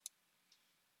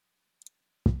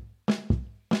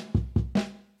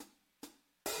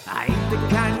the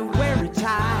kind you wear a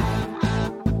tie.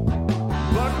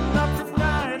 Button up from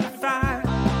 9 to 5.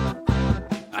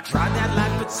 I tried that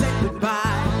life but said goodbye.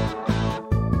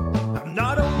 I'm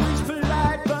not always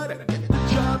polite, but I get the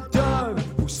job done.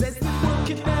 Who says the world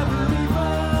can never be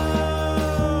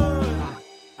fun?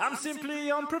 I'm simply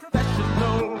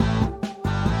unprofessional.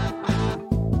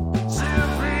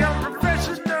 Simply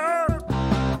unprofessional.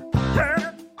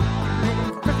 Yeah.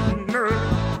 Unprofessional.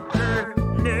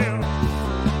 Yeah.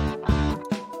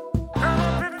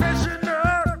 Unprofessional.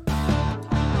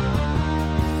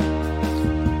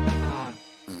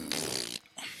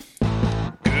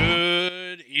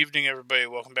 Good evening, everybody.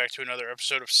 Welcome back to another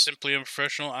episode of Simply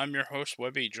Unprofessional. I'm your host,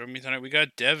 Webby. Joining me tonight, we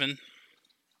got Devin.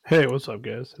 Hey, what's up,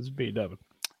 guys? It's B Devin.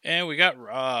 And we got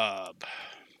Rob.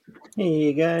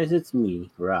 Hey guys, it's me,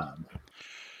 Rob.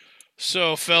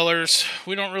 So, fellers,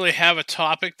 we don't really have a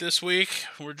topic this week.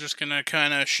 We're just going to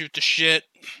kind of shoot the shit,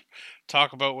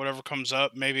 talk about whatever comes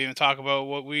up, maybe even talk about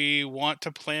what we want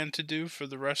to plan to do for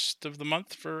the rest of the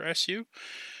month for SU.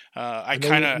 I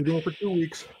kind of... We're doing it for 2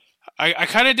 weeks. I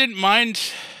kind of didn't mind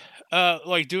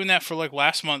like doing that for like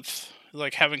last month,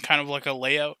 like having kind of like a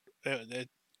layout. It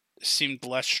seemed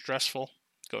less stressful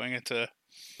going into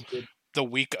the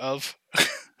week of.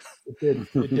 It did.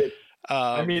 It did.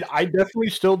 I mean, I definitely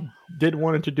still did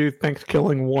want to do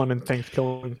Thanksgiving 1 and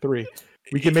Thanksgiving 3.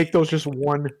 We can make those just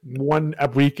one a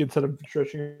week instead of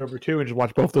stretching it over 2 and just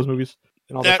watch both those movies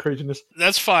and all that craziness.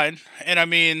 That's fine. And I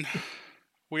mean,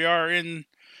 we are in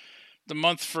the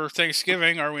month for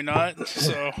Thanksgiving, are we not?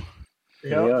 So,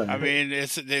 Yeah. I mean,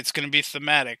 it's going to be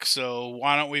thematic. So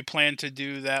why don't we plan to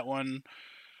do that one?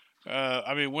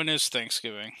 I mean, when is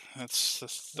Thanksgiving? That's the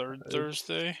third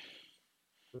Thursday.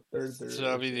 The third Thursday. So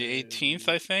that'll be the 18th,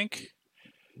 I think.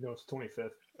 No, it's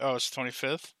 25th. Oh, it's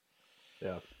 25th.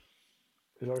 Yeah.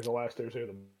 It's always the last Thursday of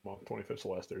the month. 25th is the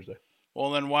last Thursday. Well,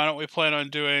 then why don't we plan on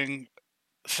doing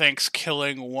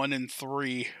Thanksgiving 1 and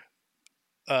 3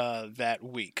 that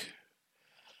week?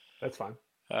 That's fine.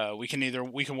 We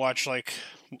can watch like,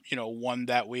 one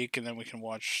that week, and then we can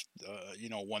watch,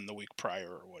 one the week prior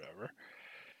or whatever.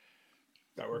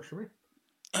 That works for me.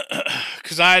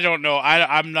 Because I don't know.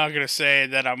 I'm not going to say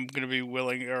that I'm going to be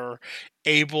willing or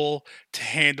able to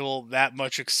handle that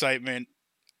much excitement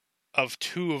of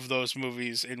 2 of those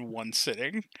movies in one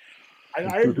sitting.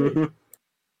 I agree.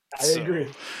 I agree.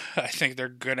 I think they're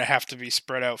going to have to be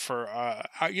spread out for,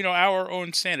 our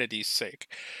own sanity's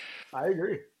sake. I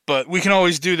agree. But we can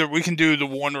always do we can do the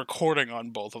one recording on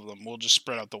both of them. We'll just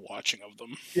spread out the watching of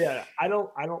them. Yeah, I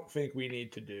don't think we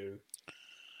need to do.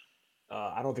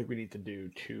 I don't think we need to do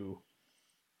 2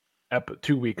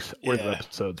 weeks worth of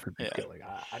episodes for Thanksgiving.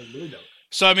 I really don't.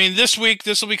 So I mean, this week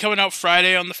this will be coming out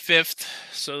Friday on the 5th.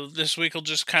 So this week will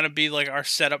just kind of be like our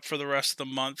setup for the rest of the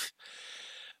month.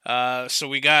 So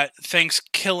we got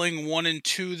Thanksgiving 1 and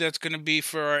 2. That's going to be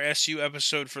for our SU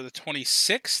episode for the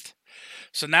 26th.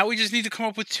 So now we just need to come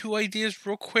up with 2 ideas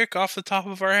real quick off the top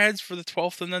of our heads for the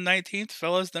 12th and the 19th,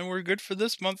 fellas. Then we're good for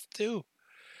this month, too.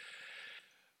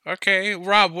 Okay,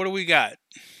 Rob, what do we got?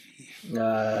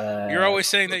 You're always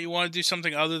saying that you want to do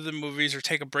something other than movies or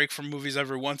take a break from movies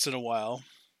every once in a while.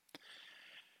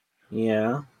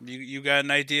 Yeah. You got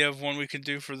an idea of when we could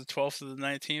do for the 12th or the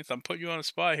 19th? I'm putting you on a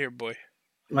spot here, boy.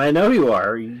 I know you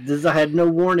are. I had no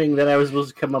warning that I was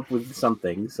supposed to come up with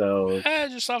something, so...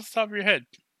 Just off the top of your head.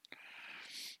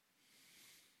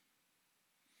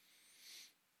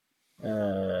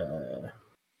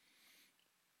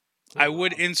 I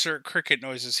would insert cricket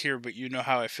noises here, but you know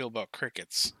how I feel about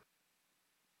crickets.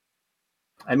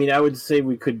 I mean, I would say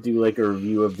we could do like a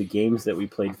review of the games that we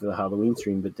played for the Halloween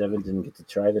stream, but Devin didn't get to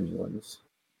try the new ones.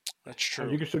 That's true.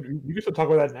 You can still talk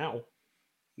about that now.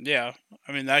 Yeah,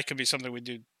 I mean, that could be something we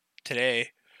do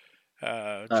today.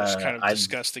 Just kind of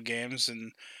discuss the games.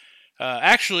 And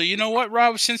actually, you know what,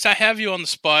 Rob? Since I have you on the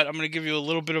spot, I'm going to give you a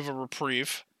little bit of a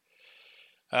reprieve.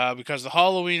 Because the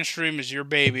Halloween stream is your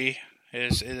baby.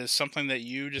 It is something that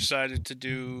you decided to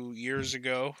do years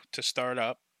ago to start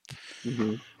up.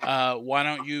 Mm-hmm. Why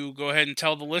don't you go ahead and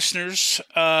tell the listeners,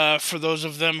 for those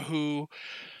of them who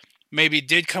maybe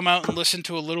did come out and listen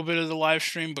to a little bit of the live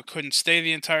stream but couldn't stay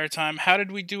the entire time, how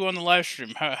did we do on the live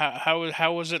stream?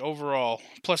 How was it overall?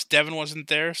 Plus, Devin wasn't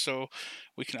there, so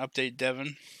we can update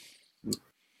Devin.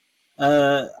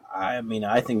 I mean,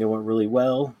 I think it went really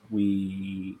well.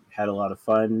 We had a lot of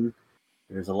fun.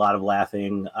 There's a lot of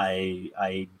laughing.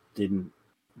 I didn't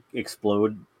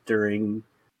explode during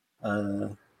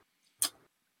Dead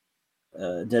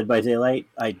by Daylight.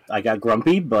 I got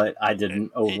grumpy, but I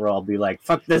didn't overall be like,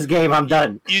 fuck this game, I'm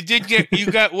done. You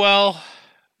got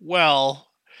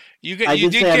I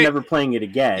did say I'm never playing it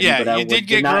again. Yeah, but you did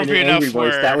get grumpy enough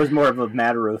where that was more of a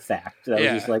matter of fact. I was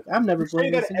just like, I'm never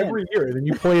playing this again. Every year, and then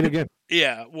you play it again.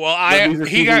 Yeah, well,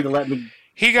 he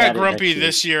got grumpy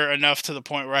this year enough to the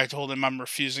point where I told him I'm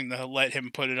refusing to let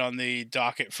him put it on the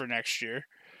docket for next year.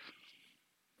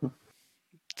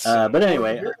 But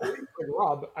anyway,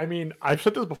 Rob, I mean, I've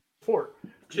said this before.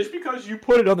 Just because you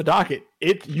put it on the docket,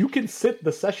 you can sit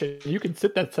the session. You can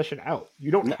sit that session out.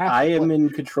 You don't have to. I am in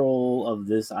control of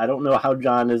this. I don't know how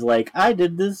John is like, I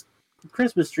did this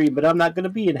Christmas stream, but I'm not going to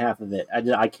be in half of it.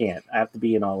 I can't. I have to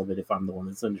be in all of it if I'm the one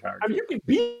that's in charge. I mean, you can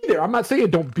be there. I'm not saying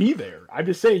don't be there. I'm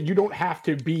just saying you don't have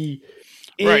to be.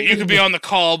 Right. You could be on the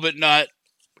call, but not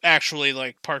actually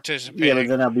like participating. Yeah, but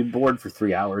then I'll be bored for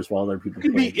 3 hours while other people. You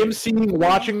could be emceeing,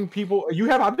 watching people. I feel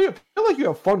like you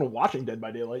have fun watching Dead by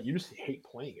Daylight. You just hate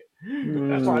playing it.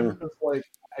 That's why I'm just like.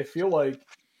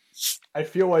 I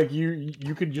feel like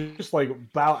you could just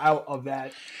like bow out of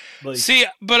that. Like, see,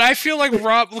 but I feel like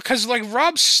Rob, because like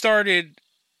Rob started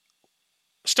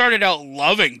out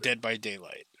loving Dead by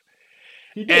Daylight.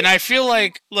 And I feel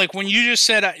like when you just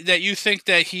said that you think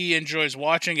that he enjoys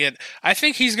watching it, I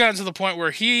think he's gotten to the point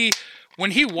where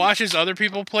when he watches other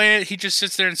people play it, he just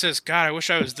sits there and says, God, I wish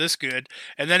I was this good.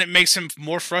 And then it makes him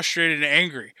more frustrated and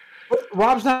angry. But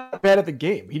Rob's not bad at the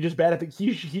game. He's just bad at the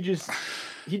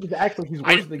he just acts like he's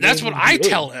worse at the game. That's what I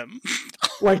tell him.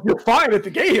 Like, you're fine at the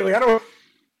game. Like, I don't.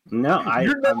 No,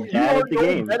 I'm bad at the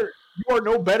game. You are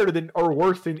no better than or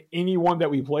worse than anyone that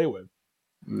we play with.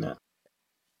 No.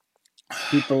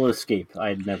 People escape.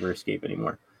 I'd never escape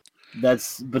anymore.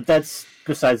 That's besides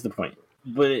the point.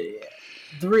 But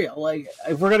if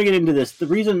we're gonna get into this, the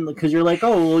reason, because you're like,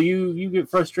 oh, well, you get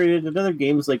frustrated at other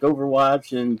games like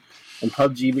Overwatch and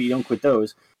PUBG, but you don't quit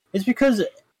those. It's because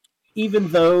even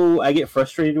though I get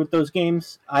frustrated with those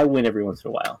games, I win every once in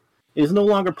a while. It is no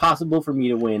longer possible for me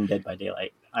to win Dead by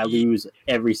Daylight. I lose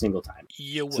every single time.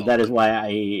 So that is why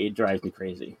it drives me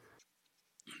crazy.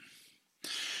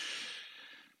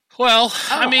 Well,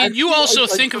 I mean, you also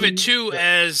think of it too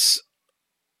as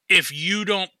if you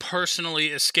don't personally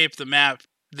escape the map,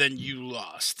 then you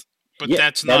lost. But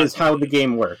that is how the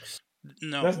game works.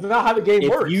 No, that's not how the game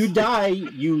works. If you die,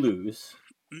 you lose.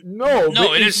 No,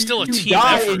 it is still a team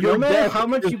effort. No matter how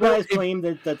much you guys claim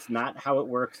that's not how it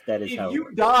works, that is how it works.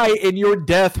 If you die and your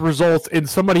death results in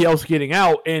somebody else getting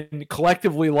out, and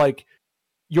collectively, like,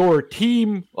 your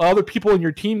team, other people in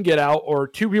your team get out, or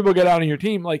two people get out in your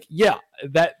team, like, yeah,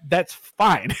 that's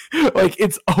fine. Like,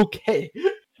 it's okay.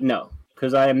 No,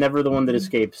 because I am never the one that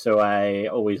escapes, so I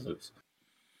always lose.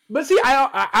 But see,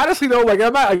 I honestly though, like,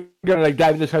 I'm not gonna like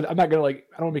dive into this. I'm not gonna I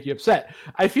don't want to make you upset.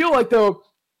 I feel like though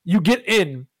you get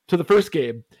in to the first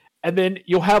game, and then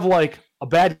you'll have like a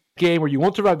bad game where you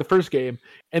won't survive the first game,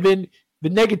 and then the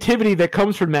negativity that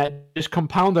comes from that just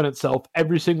compounds on itself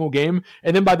every single game,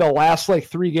 and then by the last like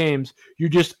 3 games, you're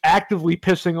just actively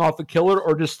pissing off the killer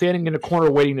or just standing in a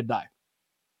corner waiting to die.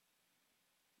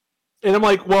 And I'm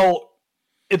like, well,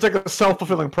 it's like a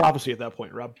self-fulfilling prophecy at that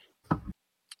point, Rob.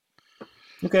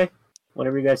 Okay,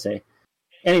 whatever you guys say.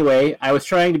 Anyway, I was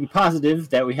trying to be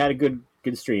positive that we had a good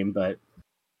stream, but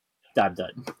I'm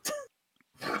done.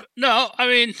 No, I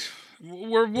mean,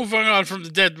 we're moving on from the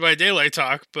Dead by Daylight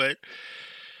talk, but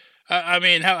I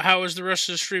mean, how was the rest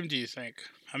of the stream, do you think?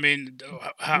 I mean,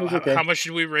 how much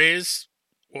did we raise?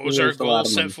 What was our goal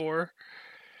set for?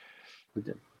 We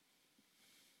did.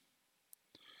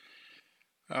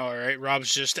 All right,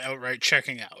 Rob's just outright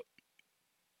checking out.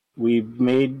 We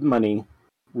made money.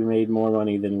 We made more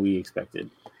money than we expected.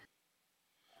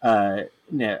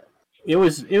 Yeah, it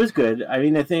was good. I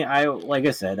mean, like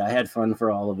I said, I had fun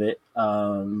for all of it.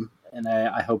 And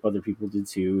I hope other people did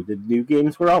too. The new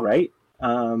games were all right.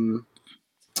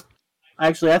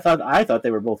 Actually, I thought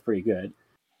they were both pretty good.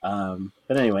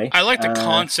 But anyway, I like the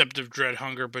concept of Dread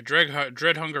Hunger, but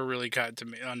Dread Hunger really got to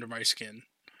me under my skin.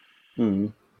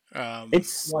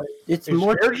 It's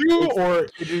more or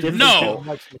no.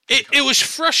 It was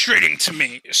frustrating to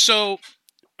me. So,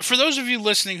 for those of you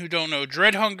listening who don't know,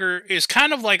 Dread Hunger is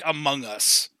kind of like Among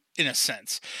Us in a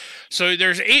sense. So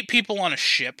there's 8 people on a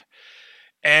ship.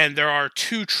 And there are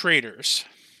 2 traitors,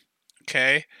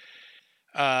 okay?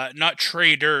 Not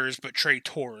traders, but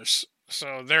traitors.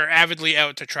 So they're avidly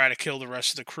out to try to kill the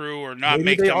rest of the crew or not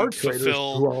make them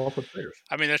fulfill.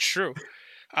 I mean, that's true.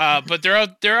 But they're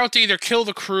out to either kill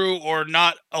the crew or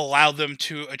not allow them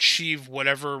to achieve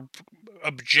whatever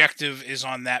objective is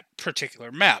on that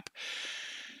particular map.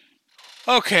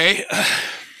 Okay.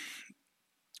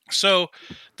 So,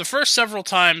 the first several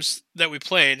times that we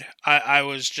played, I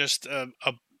was just a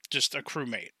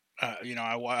crewmate.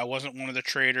 I wasn't one of the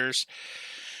traders.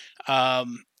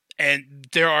 And And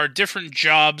there are different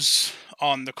jobs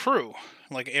on the crew.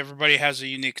 Like everybody has a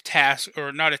unique task,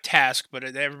 or not a task, but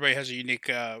everybody has a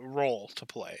unique role to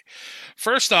play.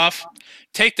 First off,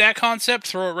 take that concept,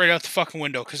 throw it right out the fucking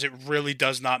window, because it really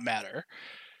does not matter.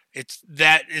 It's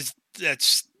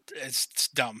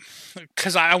dumb.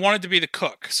 Because I wanted to be the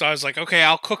cook, so I was like, okay,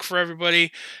 I'll cook for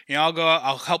everybody. I'll go out,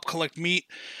 I'll help collect meat.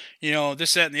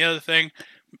 This, that, and the other thing.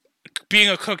 Being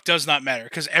a cook does not matter,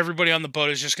 because everybody on the boat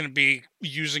is just going to be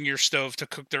using your stove to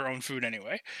cook their own food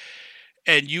anyway.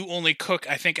 And you only cook,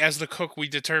 I think as the cook, we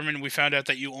found out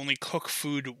that you only cook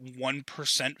food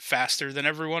 1% faster than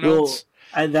everyone else.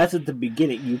 And that's at the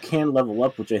beginning. You can level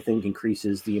up, which I think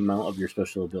increases the amount of your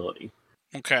special ability.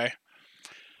 Okay.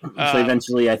 So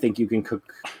eventually I think you can cook...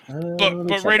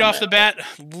 But right off the bat,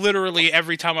 literally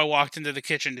every time I walked into the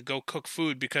kitchen to go cook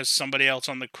food because somebody else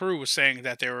on the crew was saying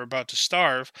that they were about to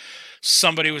starve,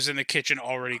 somebody was in the kitchen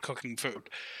already cooking food.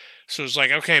 So it was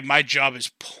like, okay, my job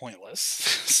is pointless.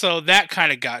 So that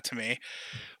kind of got to me.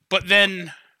 But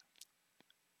then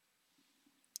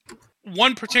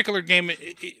one game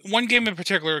in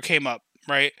particular came up,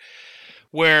 right?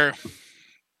 Where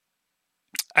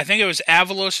I think it was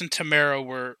Avalos and Tamara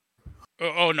were...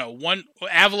 Oh, no.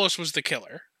 Avalos was the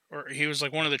killer. Or he was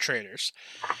like one of the traitors.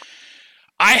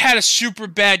 I had a super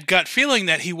bad gut feeling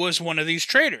that he was one of these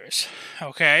traitors.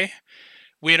 Okay?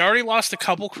 We had already lost a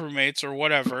couple crewmates or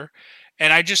whatever.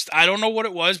 And I don't know what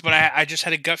it was, but I just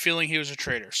had a gut feeling he was a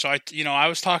traitor. So I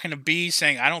was talking to B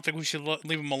saying, I don't think we should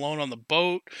leave him alone on the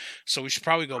boat. So we should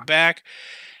probably go back.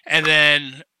 And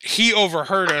then he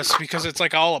overheard us because it's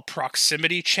like all a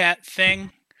proximity chat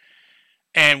thing.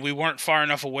 And we weren't far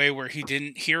enough away where he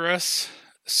didn't hear us.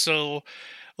 So,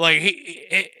 like,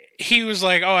 he was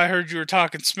like, oh, I heard you were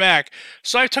talking smack.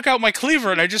 So I took out my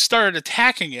cleaver and I just started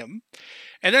attacking him.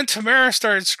 And then Tamara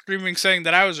started screaming, saying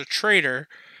that I was a traitor.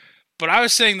 But I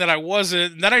was saying that I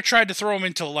wasn't. And then I tried to throw him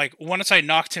into, like, once I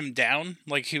knocked him down,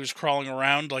 like he was crawling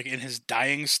around, like in his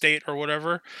dying state or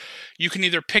whatever, you can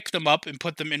either pick them up and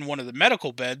put them in one of the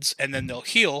medical beds and then they'll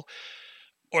heal,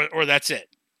 or that's it.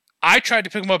 I tried to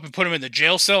pick him up and put him in the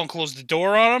jail cell and close the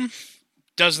door on him.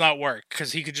 Does not work,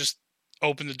 because he could just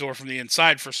open the door from the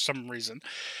inside for some reason.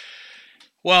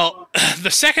 Well,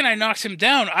 the second I knocked him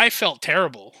down, I felt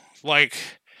terrible.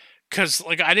 Because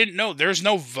I didn't know. There's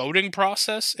no voting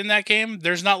process in that game.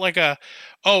 There's not like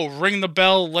ring the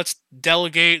bell, let's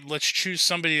delegate, let's choose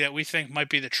somebody that we think might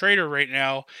be the traitor right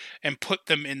now and put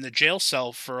them in the jail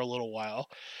cell for a little while,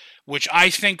 which I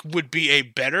think would be a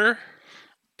better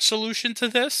solution to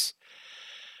this.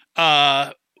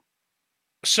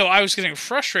 So I was getting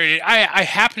frustrated. I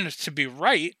happened to be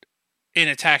right in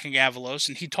attacking Avalos,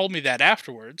 and he told me that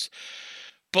afterwards.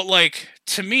 But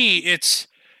to me, it's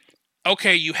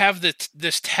okay. You have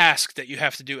this task that you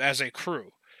have to do as a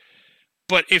crew.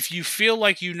 But if you feel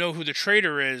like you know who the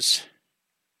traitor is,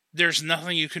 there's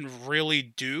nothing you can really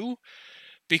do,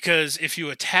 because if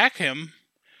you attack him,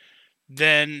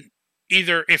 then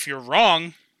either if you're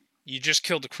wrong, you just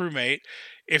killed the crewmate.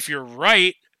 If you're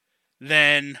right,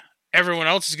 then everyone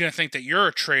else is going to think that you're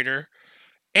a traitor.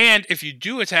 And if you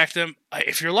do attack them,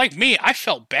 if you're like me, I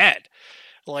felt bad.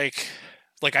 Like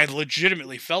I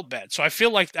legitimately felt bad. So I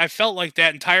felt like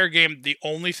that entire game, the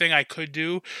only thing I could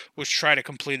do was try to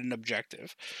complete an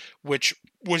objective, which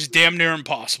was damn near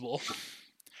impossible.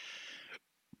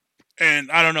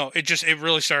 And I don't know, it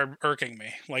really started irking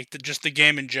me. Just the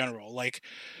game in general.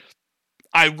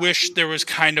 I wish there was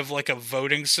kind of like a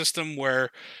voting system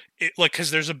where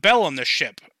because there's a bell on the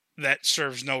ship that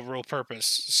serves no real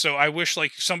purpose. So I wish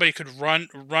somebody could run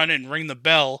and ring the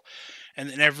bell, and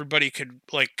then everybody could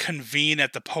convene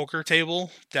at the poker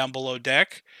table down below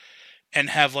deck and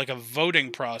have a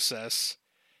voting process.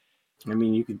 I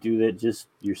mean, you could do that just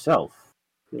yourself.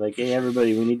 Be like, hey,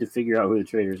 everybody, we need to figure out who the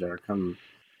traitors are. Come,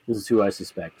 this is who I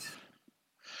suspect.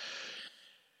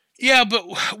 Yeah,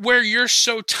 but where you're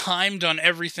so timed on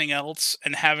everything else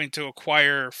and having to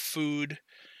acquire food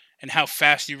and how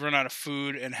fast you run out of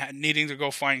food and needing to go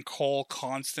find coal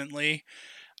constantly,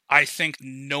 I think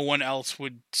no one else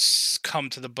would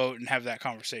come to the boat and have that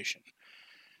conversation.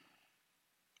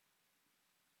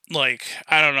 I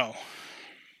don't know.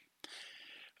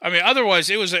 I mean,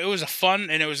 otherwise it was a fun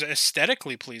and it was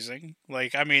aesthetically pleasing.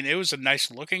 It was a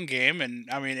nice looking game, and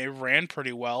it ran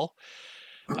pretty well.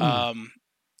 And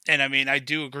I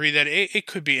do agree that it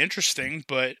could be interesting,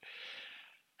 but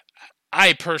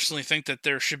I personally think that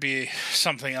there should be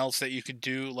something else that you could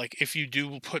do. If you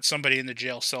do put somebody in the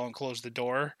jail cell and close the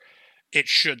door, it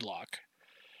should lock.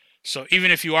 So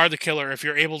even if you are the killer, if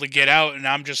you're able to get out, and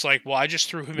I'm just I just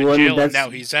threw him in jail and now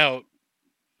he's out.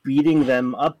 Beating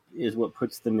them up is what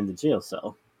puts them in the jail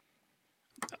cell.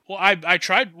 Well, I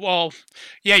tried. Well,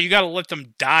 yeah, you got to let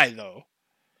them die though.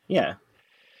 Yeah.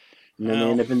 And then they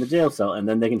end up in the jail cell, and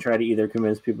then they can try to either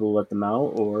convince people to let them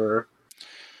out or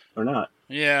not.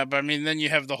 Yeah, but I mean, then you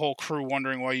have the whole crew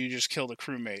wondering why you just killed a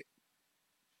crewmate.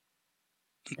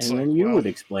 And then you would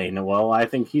explain, well, I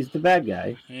think he's the bad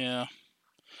guy. Yeah.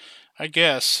 I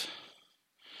guess.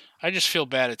 I just feel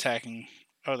bad attacking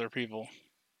other people.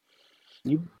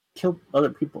 You kill other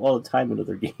people all the time in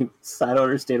other games. I don't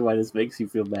understand why this makes you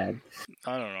feel bad.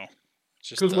 I don't know.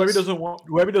 Because Webby doesn't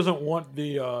want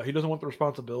the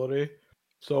responsibility.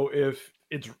 So if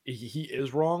he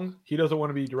is wrong, he doesn't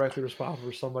want to be directly responsible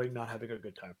for somebody not having a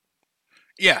good time.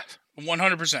 Yeah,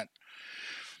 100%.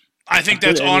 I think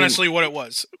that's honestly what it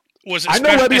was.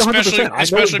 Especially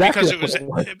because it was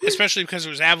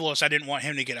Avalos. I didn't want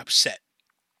him to get upset.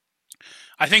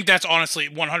 I think that's honestly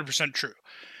 100% true.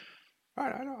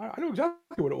 I know exactly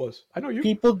what it was. I know you.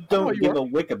 People don't give a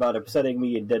wick about upsetting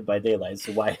me in Dead by Daylight,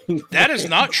 so why? That is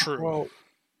not true. Well,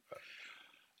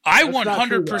 I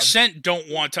 100% don't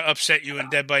want to upset you in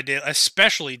Dead by Daylight,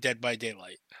 especially Dead by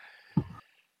Daylight.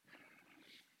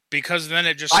 Because then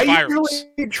it just spirals. I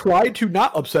really try to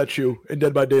not upset you in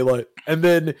Dead by Daylight, and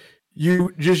then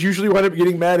you just usually wind up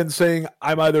getting mad and saying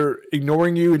I'm either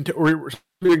ignoring you or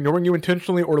ignoring you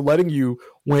intentionally or letting you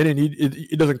win, and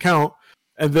it doesn't count.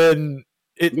 And then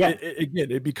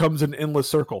it becomes an endless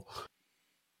circle.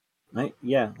 I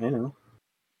know.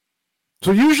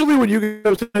 So usually when you get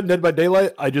upset in Dead by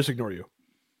Daylight, I just ignore you.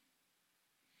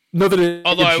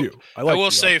 Although I will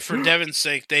say, for Devin's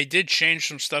sake, they did change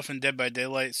some stuff in Dead by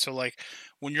Daylight. So, like,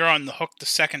 when you're on the hook the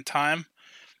second time,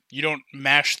 you don't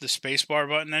mash the spacebar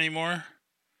button anymore.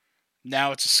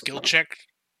 Now it's a skill check,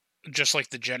 just like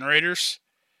the generators.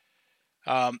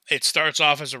 It starts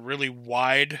off as a really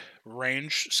wide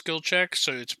range skill check,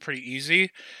 so it's pretty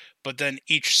easy. But then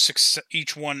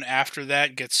each one after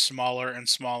that gets smaller and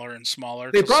smaller and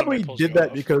smaller. They probably did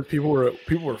that because people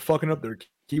were fucking up their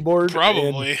keyboard.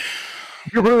 Probably.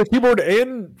 People were the keyboard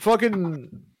and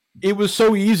fucking. It was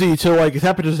so easy to like. It's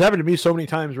happened to me so many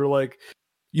times. Where like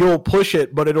you'll push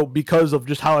it, but it'll because of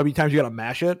just how many times you gotta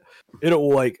mash it.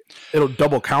 It'll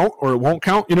double count or it won't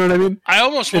count. You know what I mean? I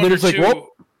almost wonder too.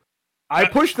 I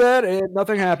pushed that and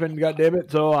nothing happened. God damn it!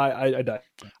 So I died.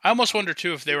 I almost wonder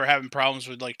too if they were having problems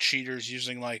with like cheaters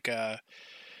using like an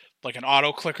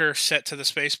auto clicker set to the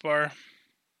spacebar.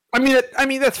 I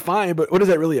mean that's fine, but what does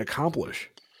that really accomplish?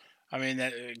 I mean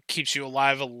that keeps you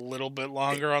alive a little bit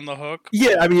longer on the hook.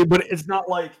 Yeah, I mean, but it's not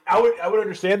like I would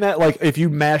understand that. Like if you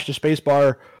mash the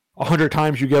spacebar 100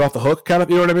 times, you get off the hook, kind of.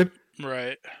 You know what I mean?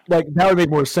 Right. Like that would make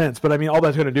more sense. But I mean, all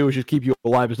that's going to do is just keep you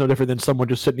alive. It's no different than someone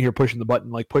just sitting here pushing the button,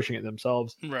 like pushing it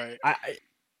themselves. Right.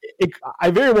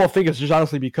 I very well think it's just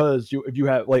honestly because if you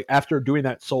have like after doing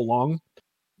that so long,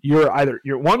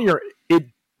 it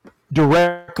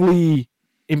directly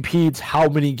impedes how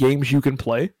many games you can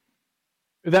play.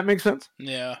 If that makes sense.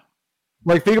 Yeah.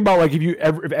 Like think about like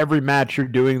if every match you're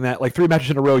doing that, like 3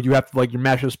 matches in a row, you have to like you're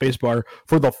mashing the spacebar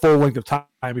for the full length of time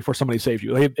before somebody saves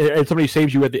you. Like, if somebody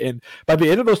saves you at the end, by the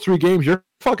end of those 3 games, your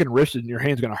fucking wrist and your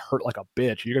hand's gonna hurt like a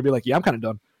bitch. You're gonna be like, yeah, I'm kind of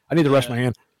done. I need to rest my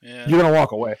hand. Yeah. You're gonna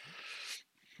walk away.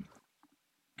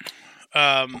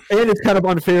 And it's kind of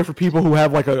unfair for people who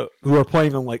are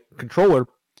playing on like controller,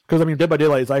 because I mean, Dead by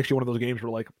Daylight is actually one of those games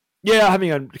where like, yeah,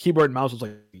 having a keyboard and mouse is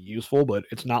like useful, but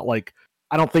it's not like.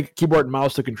 I don't think keyboard and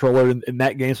mouse to controller in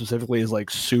that game specifically is like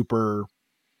super,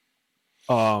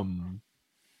 especially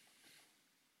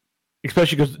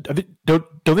because don't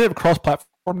they have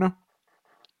cross-platform now?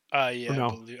 Yeah,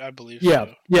 no? I believe yeah,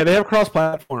 so. Yeah, they have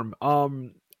cross-platform.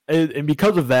 And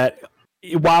because of that,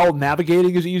 while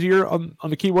navigating is easier on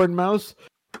the keyboard and mouse,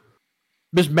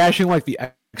 just mashing like the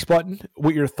X button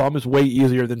with your thumb is way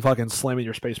easier than fucking slamming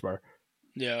your spacebar.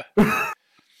 Yeah.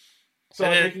 So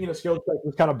making it a skill check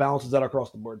just kind of balances that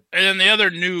across the board. And then the other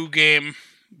new game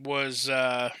was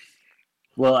for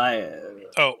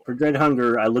Dread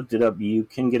Hunger, I looked it up. You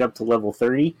can get up to level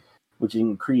 30, which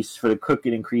for the cook,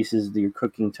 it increases your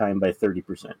cooking time by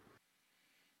 30%.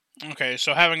 Okay,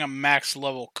 so having a max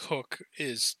level cook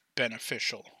is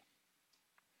beneficial.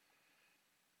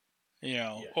 You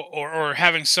know, yeah. or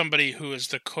having somebody who is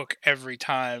the cook every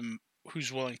time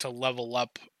who's willing to level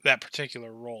up that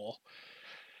particular role.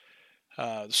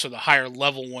 So the higher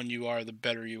level one you are, the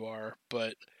better you are.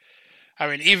 But I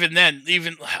mean, even then,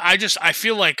 I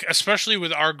feel like, especially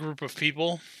with our group of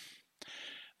people,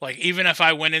 like even if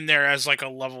I went in there as like a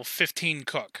level 15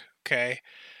 cook, okay,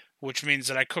 which means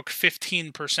that I cook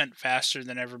 15% faster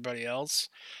than everybody else,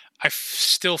 I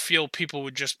still feel people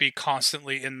would just be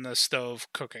constantly in the stove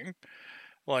cooking.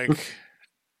 Like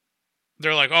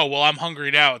they're like, oh well, I'm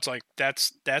hungry now. It's like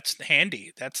that's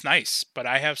handy, that's nice, but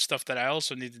I have stuff that I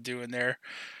also need to do in there,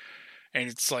 and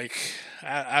it's like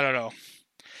I don't know.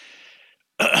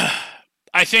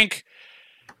 I think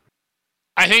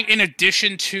in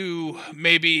addition to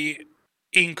maybe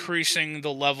increasing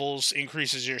the levels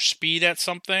increases your speed at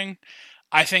something,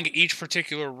 I think each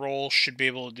particular role should be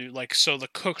able to do like so the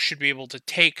cook should be able to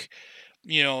take,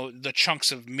 the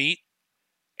chunks of meat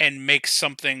and make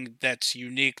something that's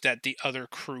unique that the other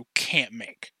crew can't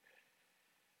make.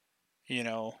 You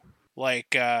know,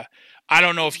 like I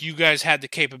don't know if you guys had the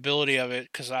capability of it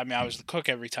because I mean I was the cook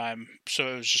every time, so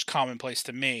it was just commonplace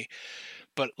to me.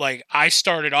 But like I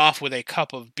started off with a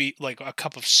cup of like a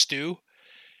cup of stew,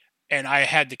 and I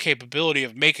had the capability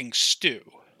of making stew,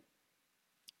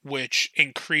 which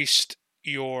increased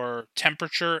your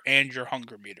temperature and your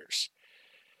hunger meters.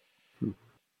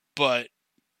 But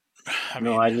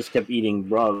I just kept eating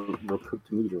raw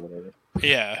cooked meat or whatever.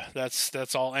 Yeah,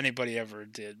 that's all anybody ever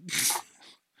did.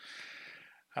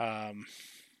 So I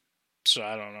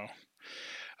don't know.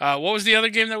 What was the other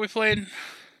game that we played?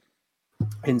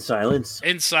 In Silence.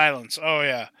 In Silence. Oh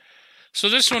yeah. So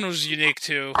this one was unique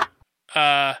too.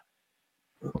 This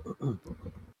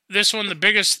one, the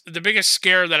biggest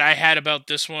scare that I had about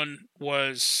this one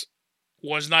was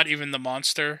not even the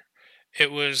monster.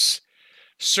 It was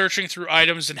searching through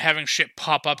items and having shit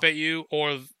pop up at you,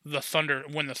 or the thunder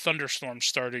when the thunderstorm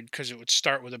started, because it would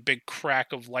start with a big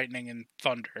crack of lightning and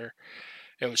thunder.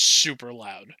 It was super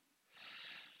loud.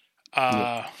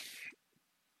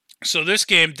 So this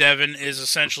game, Devin, is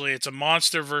essentially it's a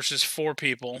monster versus 4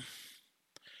 people,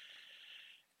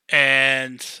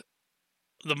 and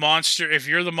the monster. If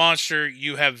you're the monster,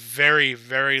 you have very,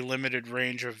 very limited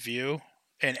range of view,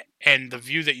 and the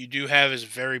view that you do have is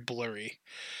very blurry.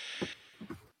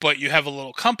 But you have a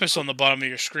little compass on the bottom of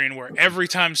your screen where every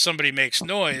time somebody makes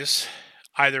noise,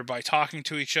 either by talking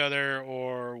to each other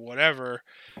or whatever,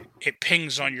 it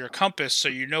pings on your compass so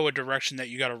you know a direction that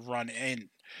you got to run in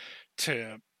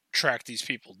to track these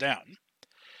people down.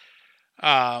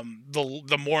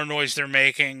 The more noise they're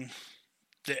making,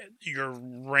 your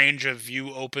range of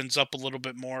view opens up a little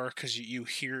bit more because you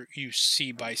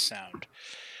see by sound.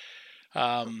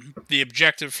 The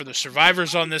objective for the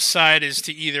survivors on this side is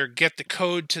to either get the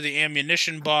code to the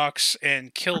ammunition box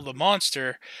and kill the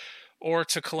monster, or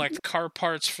to collect car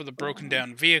parts for the broken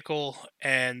down vehicle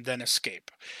and then escape.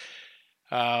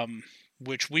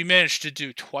 Which we managed to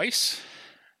do twice,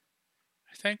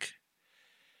 I think.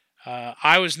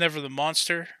 I was never the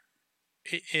monster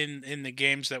in the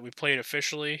games that we played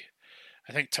officially.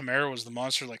 I think Tamara was the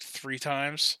monster like 3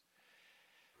 times.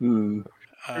 She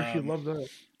loved that.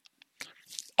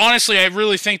 Honestly, I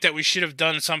really think that we should have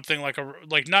done something like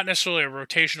not necessarily a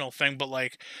rotational thing, but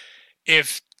like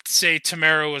if say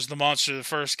Tamara was the monster the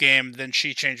first game, then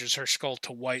she changes her skull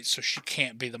to white so she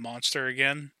can't be the monster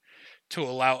again, to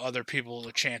allow other people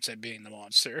the chance at being the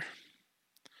monster.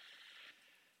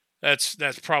 That's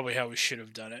probably how we should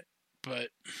have done it, but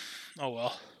oh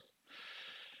well.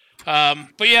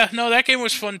 But yeah, no, that game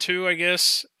was fun too, I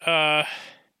guess.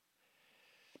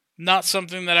 Not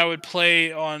something that I would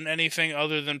play on anything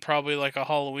other than probably like a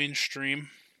Halloween stream.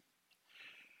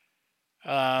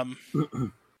 But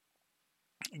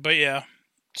yeah,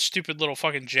 stupid little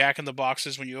fucking Jack in the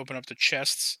Boxes when you open up the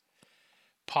chests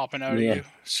popping out at you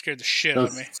scared the shit out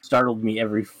of me. Startled me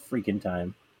every freaking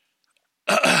time.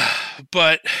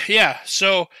 But yeah,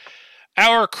 so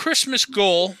our Christmas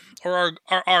goal, or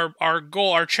our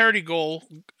goal, our charity goal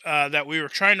that we were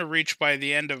trying to reach by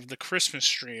the end of the Christmas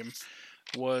stream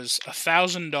was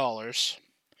 $1,000.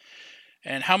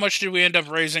 And how much did we end up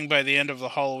raising by the end of the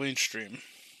Halloween stream?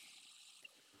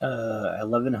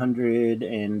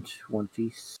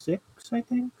 1,126, I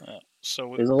think.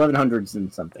 So there's 1,100s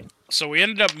and something. So we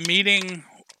ended up meeting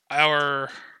our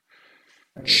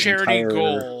charity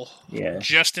goal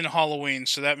just in Halloween.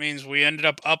 So that means we ended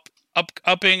up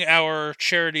upping our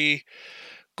charity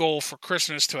goal for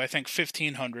Christmas to I think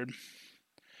 1,500.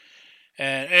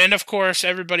 And of course,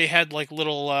 everybody had like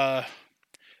little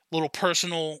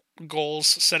personal goals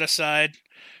set aside.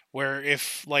 Where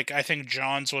if like I think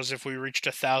John's was if we reached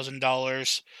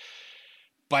 $1,000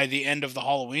 by the end of the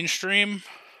Halloween stream,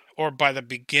 or by the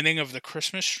beginning of the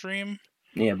Christmas stream.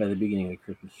 Yeah, by the beginning of the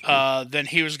Christmas stream. Then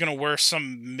he was gonna wear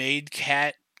some maid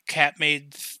cat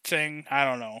maid thing. I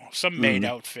don't know, some maid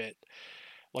outfit,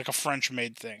 like a French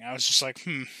maid thing. I was just like,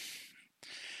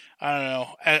 I don't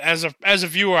know. As a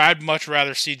viewer, I'd much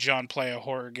rather see John play a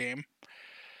horror game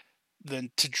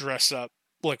than to dress up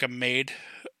like a maid.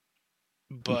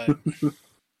 But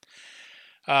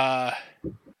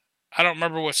I don't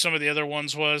remember what some of the other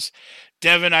ones was.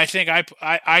 Devin, I think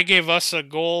I gave us a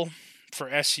goal for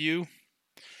SU.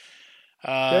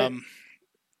 Okay.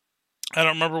 I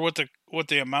don't remember what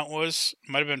the amount was. It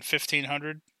might have been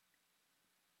 1,500.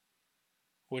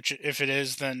 Which, if it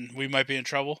is, then we might be in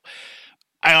trouble.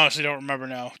 I honestly don't remember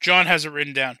now. John has it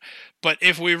written down. But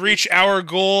if we reach our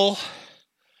goal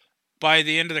by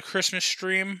the end of the Christmas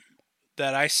stream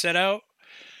that I set out,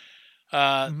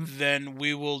 then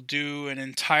we will do an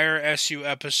entire SU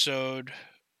episode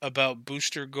about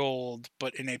Booster Gold,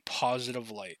 but in a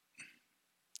positive light.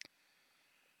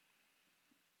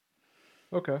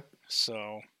 Okay.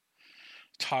 So,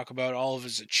 talk about all of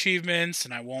his achievements,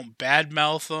 and I won't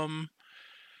badmouth them.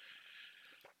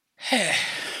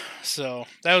 So,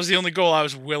 that was the only goal I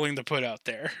was willing to put out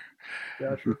there.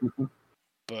 Gotcha.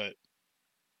 But,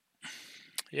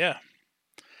 yeah.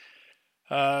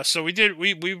 So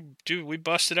we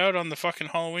busted out on the fucking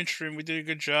Halloween stream. We did a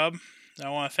good job. I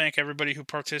want to thank everybody who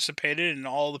participated and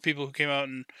all the people who came out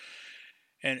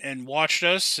and watched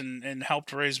us and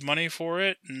helped raise money for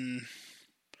it, and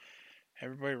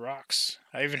everybody rocks.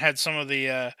 I even had some of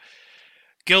the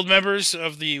guild members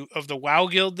of the WoW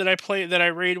guild that I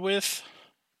raid with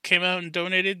came out and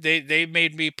donated. They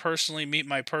made me personally meet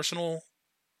my personal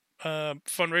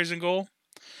fundraising goal.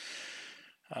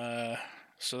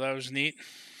 So that was neat.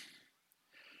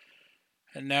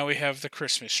 And now we have the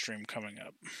Christmas stream coming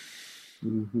up.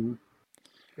 Mm-hmm.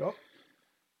 Yep.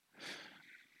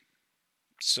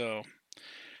 So,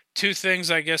 2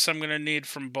 things I guess I'm gonna need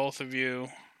from both of you.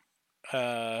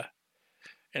 And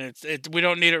we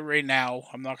don't need it right now.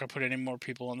 I'm not gonna put any more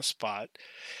people on the spot.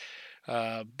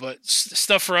 But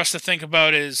stuff for us to think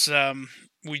about is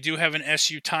we do have an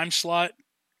SU time slot.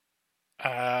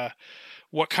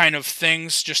 What kind of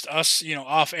things, just us,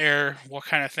 off air, what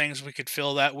kind of things we could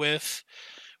fill that with,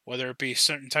 whether it be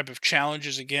certain type of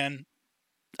challenges again.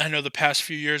 I know the past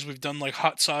few years we've done like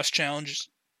hot sauce challenges,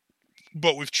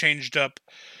 but we've changed up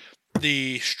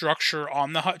the structure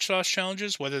on the hot sauce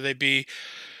challenges, whether they be,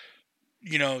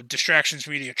 Distractions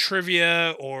Media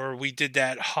Trivia, or we did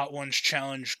that Hot Ones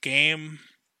Challenge game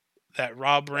that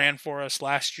Rob ran for us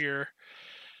last year.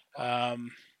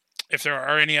 If there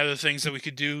are any other things that we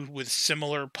could do with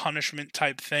similar punishment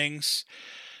type things,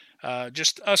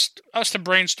 just us to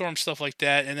brainstorm stuff like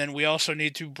that. And then we also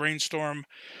need to brainstorm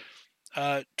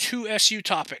 2 SU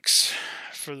topics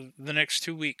for the next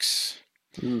 2 weeks.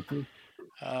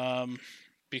 Mm-hmm.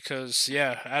 Because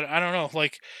I don't know,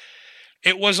 like,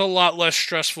 it was a lot less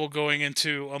stressful going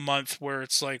into a month where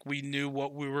it's like we knew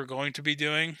what we were going to be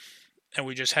doing and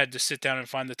we just had to sit down and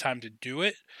find the time to do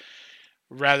it,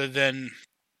 rather than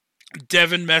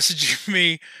Devin messaging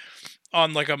me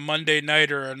on like a Monday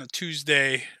night or on a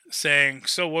Tuesday saying,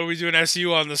 so what are we doing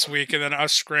SU on this week? And then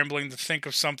us scrambling to think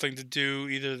of something to do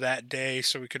either that day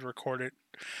so we could record it,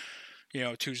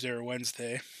 Tuesday or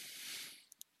Wednesday.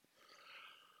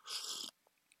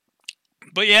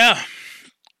 But yeah.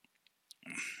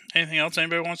 Anything else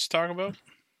anybody wants to talk about?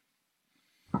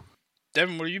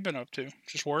 Devin, what have you been up to?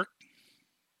 Just work?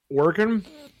 Working.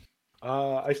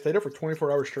 I stayed up for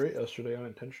 24 hours straight yesterday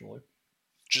unintentionally.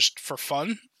 Just for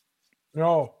fun?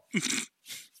 No.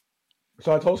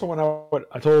 So I told someone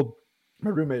I told my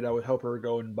roommate I would help her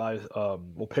go and buy.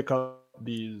 We'll pick up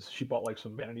these. She bought like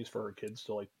some vanities for her kids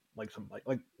to like some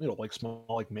like small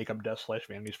like makeup desk /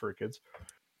 vanities for her kids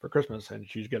for Christmas, and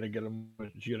she's gonna get them.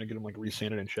 She's gonna get them like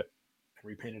resanded and shit and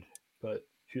repainted. But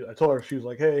I told her, she was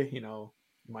like, hey, you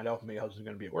mind helping me? Husband's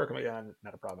gonna be at work. I'm like, yeah,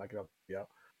 not a problem. I can help you out.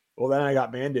 Well, then I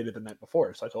got mandated the night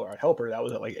before, so I told her I'd help her. That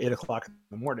was at like 8:00 in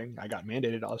the morning. I got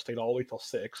mandated. I stayed all the way till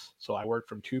 6. So I worked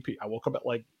from 2 p. I woke up at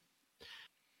like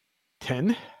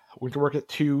 10. Went to work at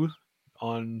 2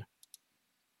 on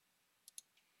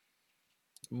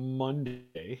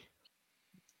Monday.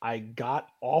 I got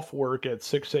off work at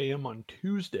 6 a.m. on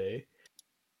Tuesday.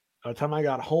 By the time I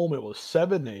got home, it was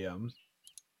 7 a.m.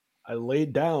 I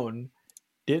laid down,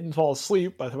 didn't fall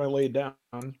asleep. By the time I laid down,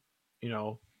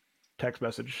 text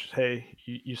message, hey,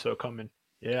 you so coming?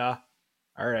 Yeah.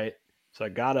 All right. So I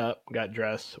got up, got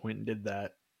dressed, went and did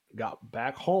that. Got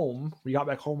back home. We got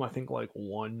back home, I think, like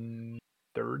 1:30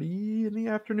 in the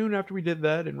afternoon after we did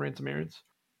that and ran some errands.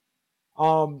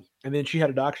 And then she had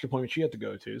a doctor's appointment she had to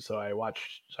go to, so I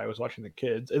was watching the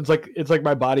kids. It's like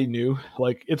my body knew,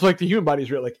 like, it's like the human body's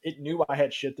real, like, it knew I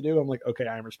had shit to do. I'm like, okay,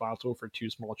 I am responsible for two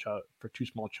small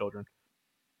children.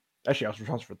 Actually, I was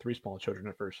responsible for 3 small children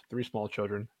at first. 3 small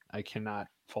children. I cannot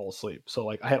fall asleep. So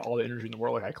like I had all the energy in the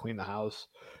world. Like I cleaned the house,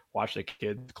 watched the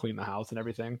kids, clean the house and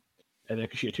everything. And then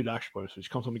she had 2 doctor's appointments, so she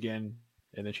comes home again,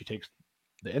 and then she takes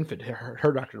infant,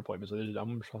 her doctor's appointment. So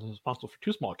I'm responsible for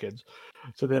 2 small kids.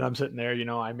 So then I'm sitting there,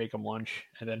 I make them lunch,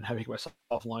 and then I make myself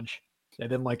lunch,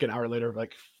 and then like an hour later,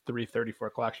 like 3:30, 4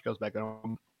 o'clock, she goes back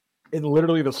home. And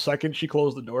literally the second she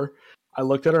closed the door, I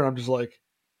looked at her and I'm just like,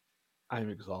 I'm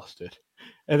exhausted.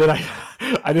 And then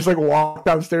I just like walked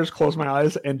downstairs, closed my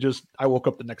eyes, and I woke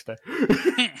up the next day.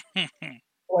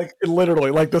 Like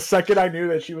literally, like the second I knew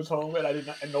that she was home and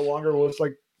and no longer was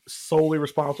like solely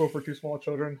responsible for 2 small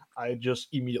children, I just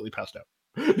immediately passed out.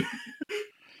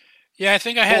 Yeah, I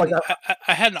think I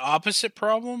had an opposite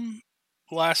problem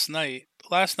last night.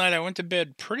 Last night I went to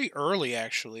bed pretty early,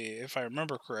 actually, if I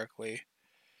remember correctly.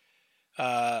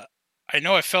 I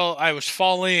know I was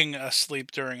falling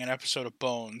asleep during an episode of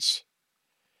Bones,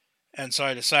 and so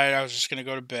I decided I was just going to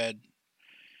go to bed.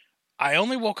 I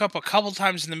only woke up a couple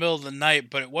times in the middle of the night,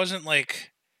 but it wasn't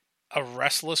like a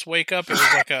restless wake up. It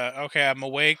was like okay, I'm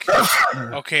awake.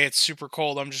 Okay, it's super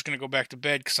cold. I'm just going to go back to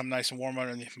bed because I'm nice and warm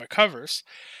underneath my covers.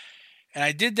 And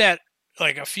I did that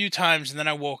like a few times, and then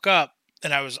I woke up,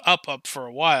 and I was up for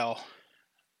a while.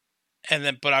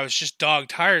 But I was just dog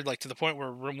tired, like to the point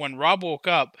where when Rob woke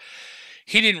up,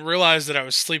 he didn't realize that I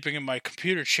was sleeping in my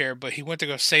computer chair, but he went to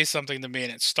go say something to me,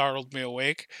 and it startled me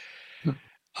awake.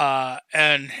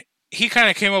 And he kind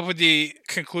of came up with the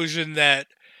conclusion that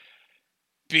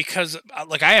because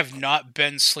like I have not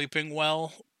been sleeping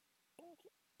well,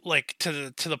 like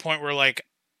to the point where like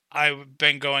I've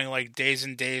been going like days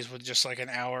and days with just like an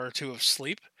hour or 2 of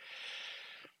sleep.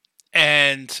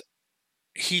 And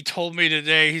he told me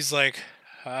today, he's like,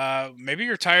 maybe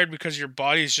you're tired because your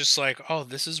body's just like, oh,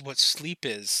 this is what sleep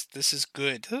is. This is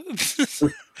good.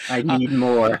 I need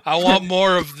more. I want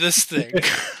more of this thing.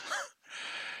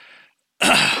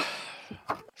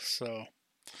 So,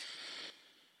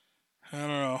 I don't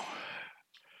know.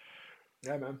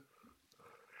 Yeah, man.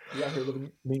 You out here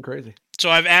living mean crazy. So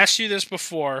I've asked you this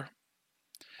before.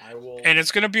 I will. And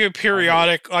it's going to be a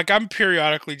periodic, like I'm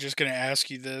periodically just going to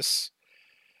ask you this.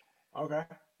 Okay.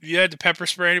 You had to pepper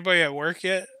spray anybody at work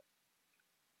yet?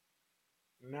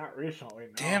 Not recently,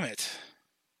 no. Damn it.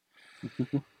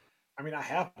 I mean, I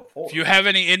have before. Do you have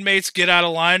any inmates get out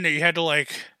of line that you had to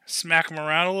like smack them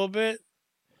around a little bit?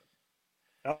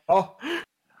 Oh.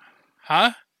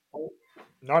 Huh?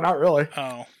 No, not really.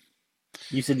 Oh.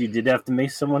 You said you did have to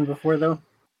mace someone before, though?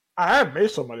 I have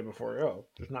maced somebody before, yeah.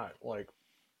 Just not, like,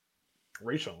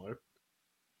 recently.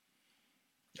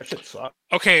 That shit sucks.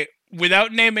 Okay,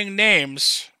 without naming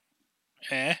names,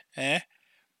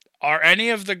 are any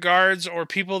of the guards or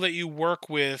people that you work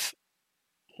with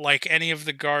like any of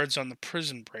the guards on the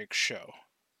Prison Break show?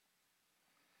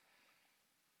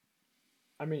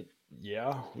 I mean,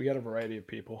 yeah, we got a variety of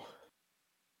people.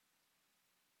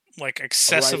 Like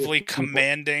excessively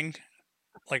commanding,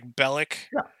 like Bellic?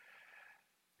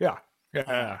 Yeah.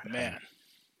 Man.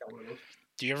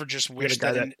 Do you ever just wish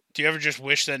that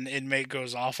an inmate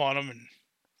goes off on him and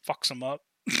fucks him up?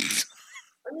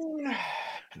 I mean,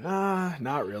 nah,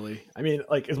 not really. I mean,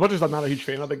 like, as much as I'm not a huge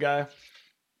fan of the guy,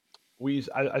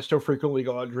 I still frequently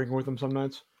go out drinking with him some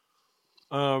nights.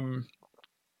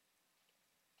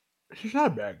 He's not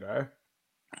a bad guy.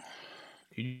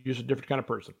 He's just a different kind of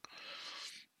person.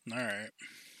 All right.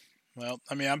 Well,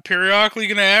 I mean, I'm periodically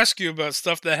going to ask you about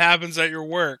stuff that happens at your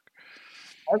work.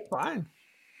 That's fine.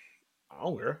 I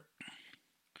don't care.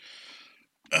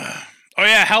 Oh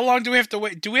yeah, how long do we have to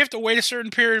wait? Do we have to wait a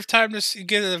certain period of time to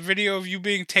get a video of you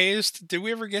being tased? Did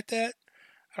we ever get that?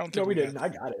 I don't think we didn't. I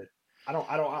got it.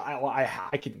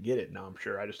 I can get it now. I'm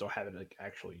sure. I just don't have it. Like,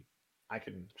 actually, I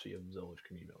can see if Zillage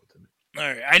can email it to me. All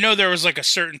right. I know there was like a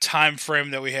certain time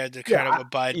frame that we had to kind of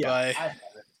abide by.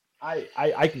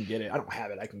 I can get it. I don't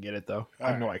have it. I can get it though.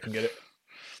 I know I can get it.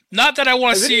 Not that I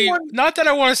want to see. Not that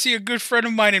I want to see a good friend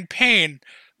of mine in pain.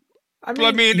 I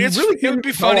mean, it would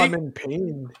be funny. I'm in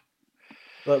pain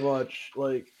that much.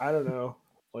 Like, I don't know.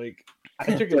 Like, I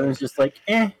took it. It was just like,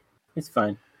 it's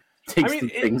fine. Takes the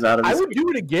things out of his. I would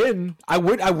do it again. I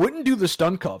wouldn't do the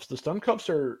stun cuffs. The stun cuffs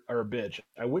are a bitch.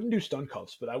 I wouldn't do stun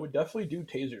cuffs, but I would definitely do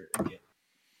taser again.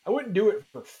 I wouldn't do it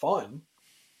for fun.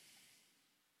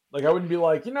 Like, I wouldn't be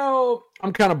like,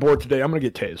 I'm kind of bored today. I'm gonna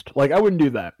get tased. Like, I wouldn't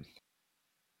do that.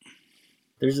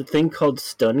 There's a thing called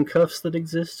stun cuffs that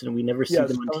exist, and we never see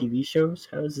them on TV shows.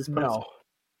 How is this possible?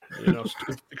 No,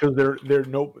 because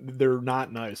they're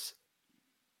not nice.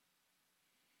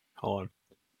 Hold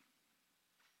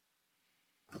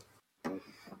on.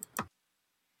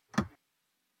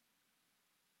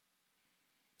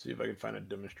 See if I can find a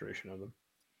demonstration of them.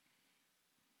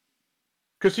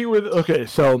 Because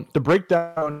so to break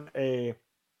down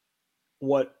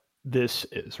what this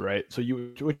is, right? So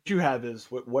what you have is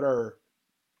what are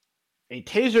a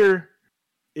taser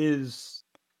is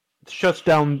shuts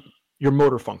down your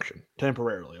motor function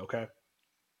temporarily. Okay,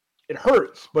 it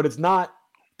hurts, but it's not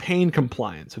pain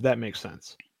compliance. If that makes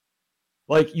sense.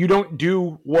 Like, you don't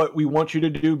do what we want you to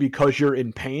do because you're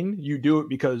in pain. You do it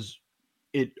because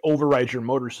it overrides your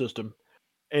motor system,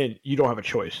 and you don't have a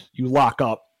choice. You lock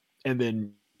up, and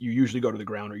then you usually go to the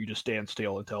ground, or you just stand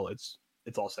still until it's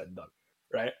all said and done,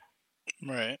 right?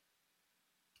 Right.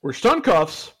 Where stun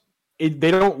cuffs, they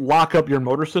don't lock up your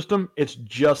motor system. It's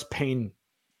just pain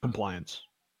compliance.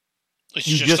 It's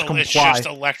You just comply. it's just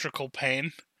electrical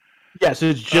pain. Yes,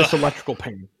 it's just electrical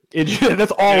pain.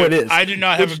 That's all Dude, it is. I do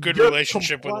not have a good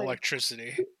relationship with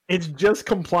electricity. It's just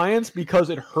compliance because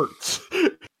it hurts.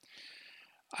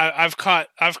 I've caught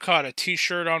a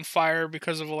T-shirt on fire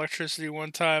because of electricity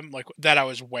one time, like that I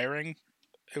was wearing.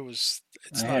 It's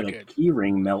I not had good. a key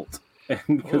ring melt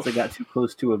because I got too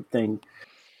close to a thing.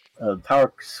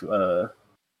 Power.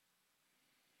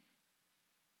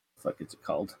 Fuck, it's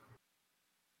called?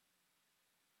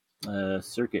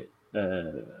 Circuit.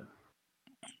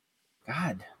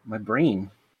 God, my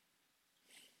brain.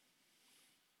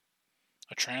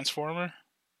 A transformer?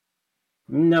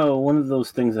 No, one of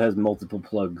those things that has multiple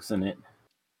plugs in it.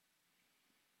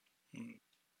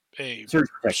 A surge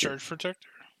protector. Surge protector?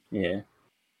 Yeah.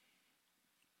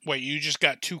 Wait, you just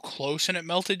got too close and it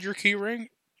melted your key ring?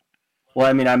 Well,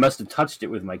 I mean, I must have touched it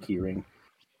with my key ring.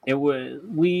 It was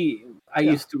I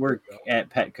used to work at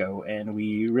Petco, and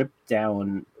we ripped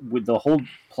down with the whole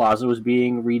plaza was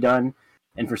being redone,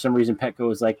 and for some reason Petco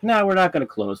was like, "No, we're not going to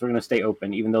close. We're going to stay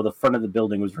open," even though the front of the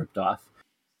building was ripped off.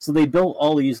 So they built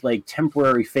all these like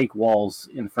temporary fake walls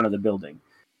in front of the building,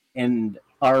 and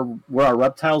where our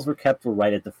reptiles were kept were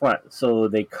right at the front. So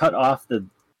they cut off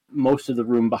most of the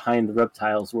room behind the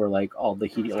reptiles where like all the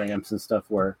heat lamps and stuff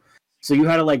were. So you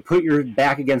had to like put your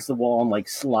back against the wall and like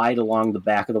slide along the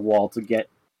back of the wall to get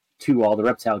to all the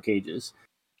reptile cages.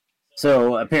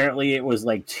 So apparently it was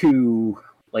like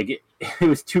it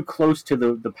was too close to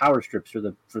the power strips for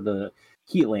the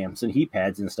heat lamps and heat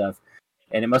pads and stuff.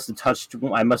 And I must have touched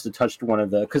one of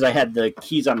the, because I had the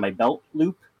keys on my belt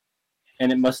loop,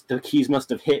 and the keys must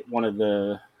have hit one of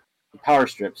the power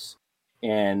strips.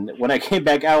 And when I came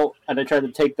back out and I tried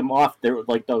to take them off, there was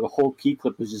like the whole key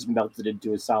clip was just melted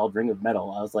into a solid ring of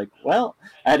metal. I was like, well,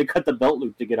 I had to cut the belt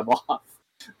loop to get them off.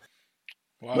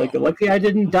 Wow. Like, luckily I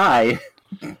didn't die.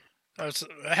 It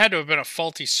had to have been a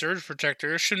faulty surge protector.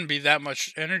 There shouldn't be that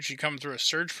much energy coming through a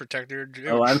surge protector.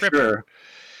 I'm sure.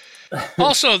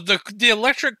 Also, the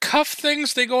electric cuff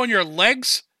things, they go on your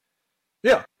legs?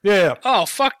 Yeah. Oh,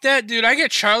 fuck that, dude. I get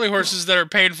Charlie horses that are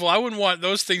painful. I wouldn't want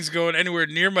those things going anywhere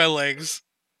near my legs.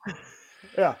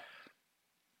 Yeah.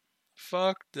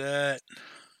 Fuck that.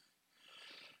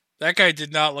 That guy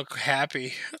did not look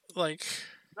happy. Like...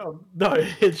 No,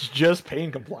 it's just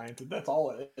pain compliance. That's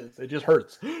all it is. It just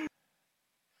hurts.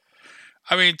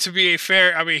 I mean, to be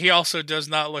fair, he also does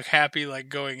not look happy, like,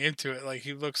 going into it. Like,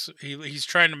 he's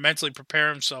trying to mentally prepare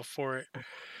himself for it.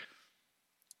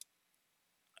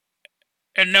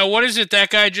 And now, what is it?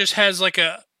 That guy just has like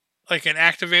an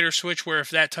activator switch where if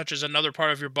that touches another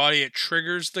part of your body, it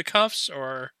triggers the cuffs,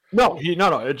 or no.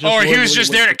 It just or he was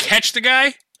just there to catch the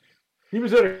guy. He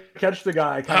was there to catch the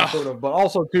guy, kind of, sort of, but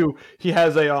also too, he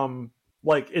has a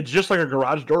it's just like a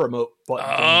garage door remote button.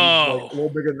 Oh, like a little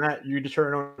bigger than that. You just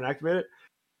turn it on and activate it,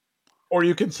 or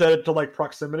you can set it to like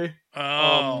proximity.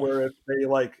 Oh, where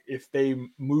if they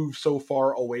move so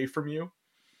far away from you,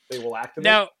 they will activate.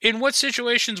 Now, in what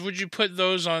situations would you put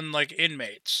those on, like,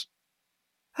 inmates?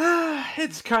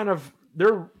 It's kind of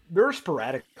they're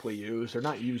sporadically used. They're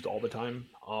not used all the time.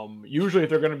 Usually, if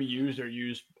they're going to be used, they're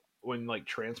used when like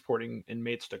transporting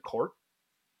inmates to court.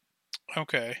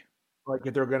 Okay. Like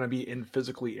if they're going to be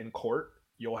physically in court,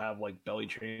 you'll have like belly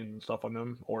chains and stuff on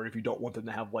them. Or if you don't want them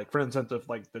to have, like, for instance, if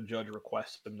like the judge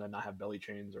requests them to not have belly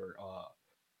chains or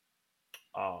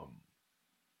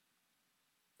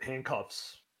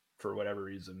handcuffs for whatever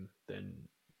reason, then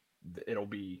it'll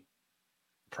be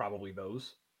probably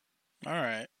those. All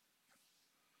right.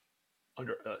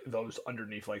 Those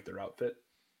underneath like their outfit.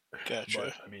 Gotcha.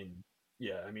 But,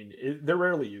 they're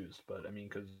rarely used, but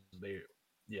because they're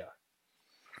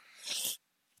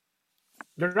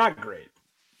not great.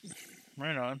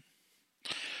 Right on.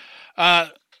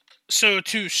 So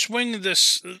to swing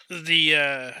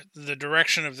the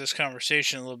direction of this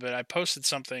conversation a little bit, I posted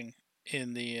something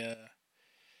in the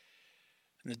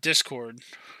Discord,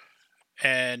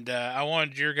 and I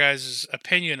wanted your guys'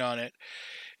 opinion on it.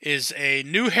 Is a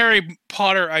new Harry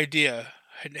Potter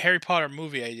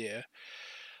movie idea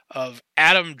of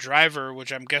Adam Driver,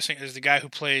 which I'm guessing is the guy who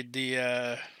played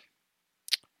the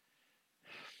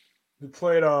Who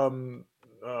played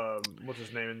what's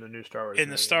his name in the new Star Wars? In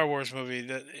the Star Wars movie,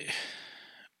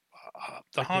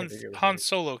 the Han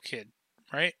Solo kid,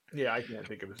 right? Yeah, I can't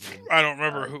think of his name. I don't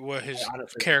remember what his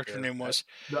character name was.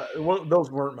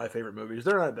 Those weren't my favorite movies.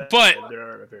 They're not bad. But they're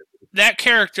not my favorite movies. That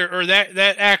character or that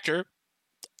actor,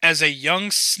 as a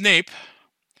young Snape,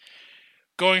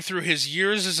 going through his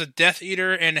years as a Death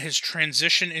Eater and his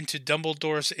transition into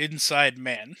Dumbledore's inside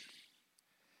man.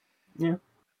 Yeah.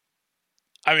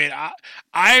 I mean,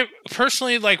 I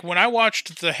personally, like, when I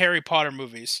watched the Harry Potter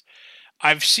movies,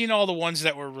 I've seen all the ones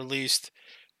that were released,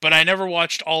 but I never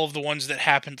watched all of the ones that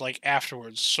happened, like,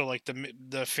 afterwards. So, like,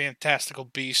 the Fantastical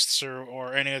Beasts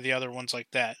or any of the other ones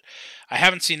like that. I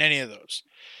haven't seen any of those.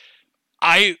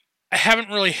 I haven't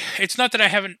really... It's not that I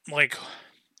haven't, like...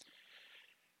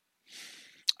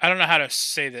 I don't know how to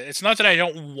say that. It's not that I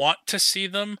don't want to see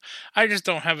them. I just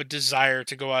don't have a desire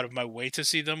to go out of my way to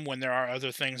see them when there are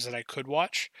other things that I could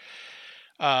watch.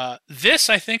 This,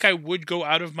 I think I would go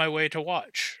out of my way to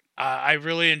watch. I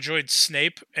really enjoyed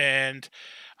Snape, and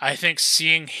I think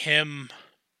seeing him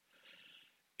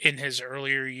in his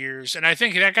earlier years, and I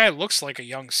think that guy looks like a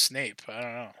young Snape. I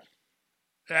don't know.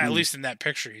 At least in that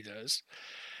picture he does.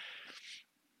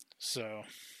 So,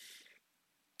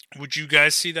 would you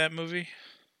guys see that movie?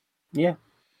 Yeah.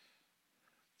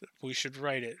 We should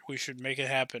write it. We should make it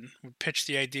happen. We pitch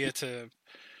the idea to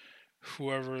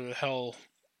whoever the hell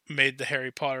made the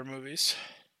Harry Potter movies.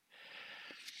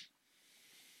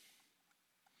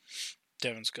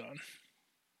 Devin's gone.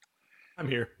 I'm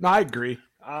here. No, I agree.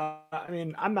 I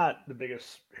mean, I'm not the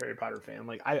biggest Harry Potter fan.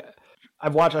 Like, I've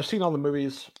seen all the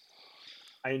movies.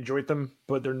 I enjoyed them,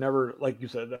 but they're never, like you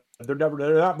said, they're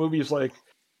not movies like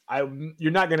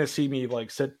you're not gonna see me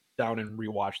like sit down and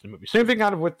rewatch the movie. Same thing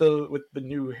kind of with the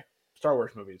new Star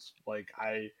Wars movies. Like,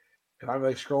 if I'm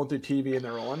like scrolling through TV and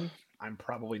they're on, I'm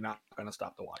probably not gonna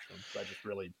stop to watch them. So I just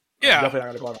really, I'm definitely not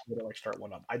gonna go out and like start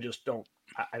one up. I just don't.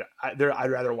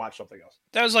 I'd rather watch something else.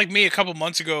 That was like me a couple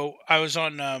months ago. I was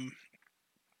on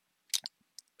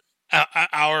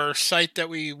our site that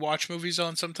we watch movies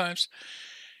on sometimes,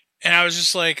 and I was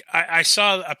just like, I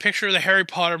saw a picture of the Harry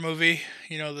Potter movie,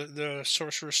 the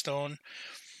Sorcerer's Stone.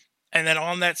 And then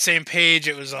on that same page,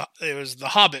 it was the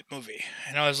Hobbit movie,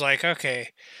 and I was like, okay,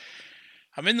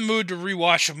 I'm in the mood to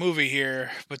rewatch a movie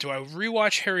here, but do I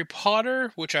rewatch Harry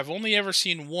Potter, which I've only ever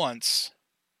seen once,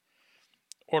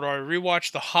 or do I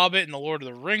rewatch the Hobbit and the Lord of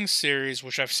the Rings series,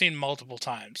 which I've seen multiple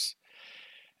times?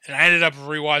 And I ended up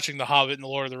rewatching the Hobbit and the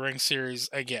Lord of the Rings series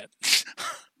again.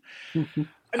 I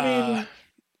mean,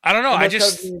 I don't know. I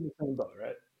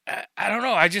don't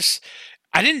know. I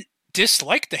didn't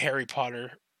dislike the Harry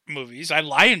Potter movies.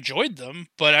 I enjoyed them,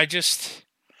 but I don't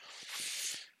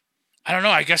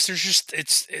know. I guess there's just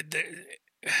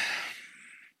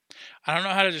I don't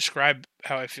know how to describe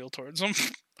how I feel towards them.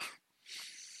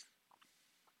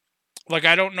 Like,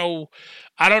 I don't know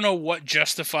what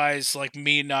justifies like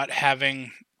me not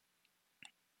having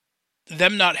a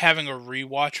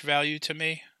rewatch value to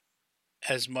me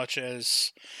as much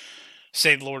as,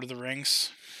 say, Lord of the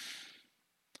Rings.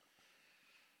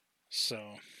 So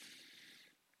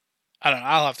I don't know.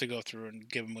 I'll have to go through and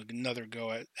give them another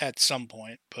go at some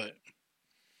point, but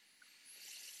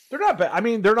they're not bad. I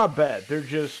mean, they're not bad. They're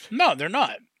just... No, they're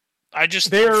not.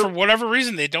 For whatever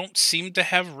reason, they don't seem to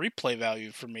have replay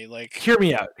value for me. Like, hear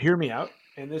me out.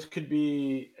 And this could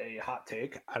be a hot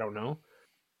take. I don't know.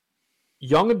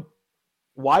 Young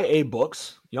YA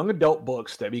books, young adult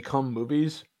books that become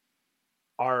movies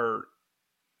are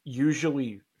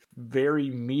usually very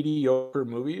mediocre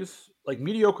movies. Like,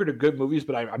 mediocre to good movies,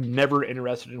 but I'm never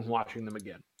interested in watching them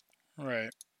again. Right.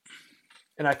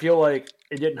 And I feel like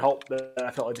it didn't help that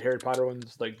I felt like the Harry Potter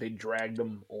ones, like, they dragged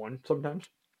them on sometimes.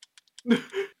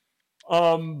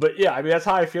 But yeah, I mean, that's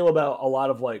how I feel about a lot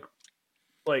of like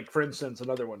for instance,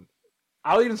 another one.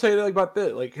 I'll even say like about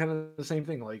this, like kind of the same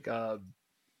thing, like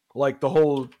the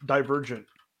whole Divergent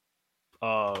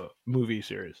movie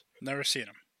series. Never seen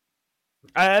them.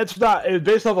 It's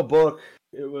based off a book.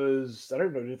 It was, I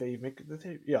don't know, did they make the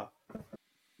tape? Yeah,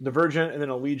 Divergent and then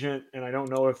Allegiant, and I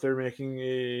don't know if they're making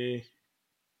a.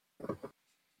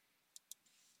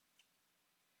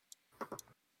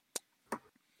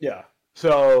 Yeah,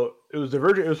 so it was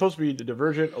Divergent. It was supposed to be the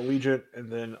Divergent, Allegiant,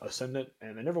 and then Ascendant,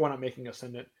 and they never wound up making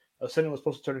Ascendant. Ascendant was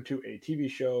supposed to turn into a TV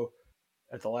show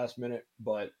at the last minute,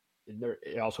 but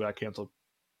it also got canceled.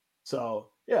 So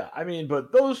yeah, I mean,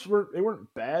 but they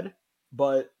weren't bad,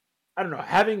 but I don't know.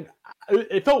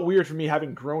 It felt weird for me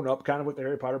having grown up kind of with the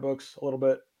Harry Potter books a little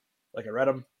bit. Like, I read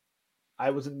them.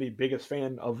 I wasn't the biggest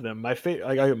fan of them. My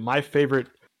favorite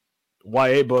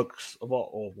YA books of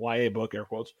all, YA book air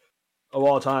quotes of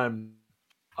all time,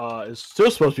 is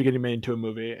still supposed to be getting made into a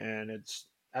movie, and it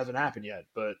hasn't happened yet.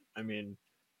 But I mean,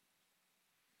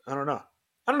 I don't know.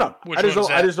 Which one's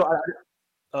that? I just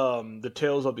don't. The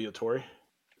Tales of the Otori,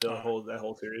 that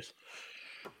whole series.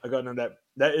 I got into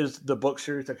that is the book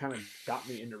series that kind of got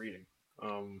me into reading.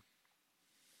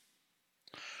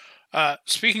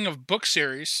 Speaking of book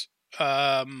series,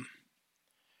 I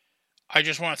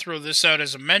just want to throw this out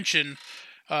as a mention.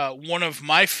 One of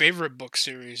my favorite book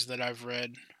series that I've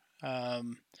read,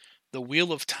 The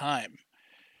Wheel of Time,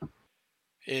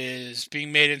 is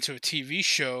being made into a TV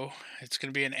show. It's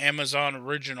going to be an Amazon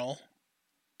original,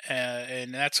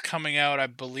 and that's coming out, I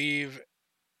believe,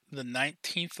 the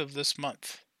 19th of this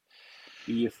month.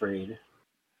 Be afraid.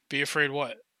 Be afraid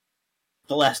what?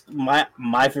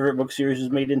 My favorite book series was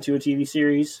made into a TV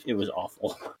series. It was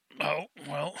awful. Oh,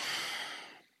 well.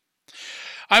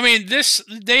 I mean,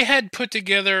 they had put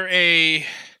together I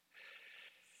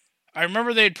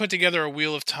remember they had put together a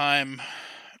Wheel of Time,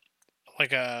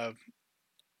 like a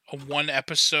one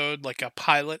episode, like a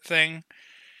pilot thing,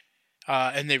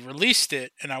 and they released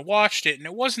it, and I watched it, and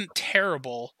it wasn't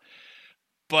terrible,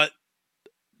 but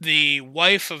the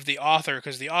wife of the author,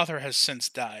 because the author has since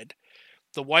died,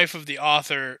 the wife of the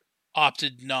author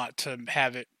opted not to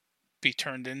have it be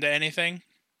turned into anything.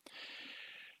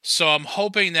 So I'm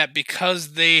hoping that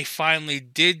because they finally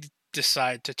did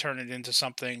decide to turn it into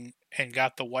something and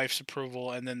got the wife's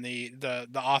approval, and then the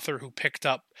author who picked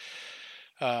up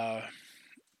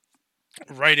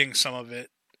writing some of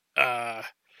it,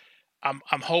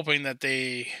 I'm hoping that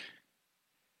the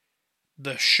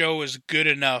show is good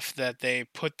enough that they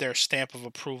put their stamp of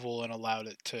approval and allowed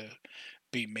it to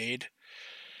be made.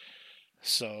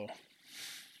 So,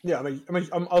 yeah, I was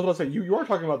about to say you are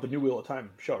talking about the new Wheel of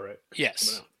Time show, right?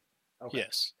 Yes. Okay.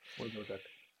 Yes. Okay.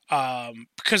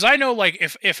 Because I know, like,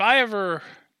 if I wrote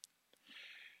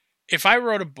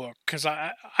a book, because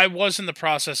I was in the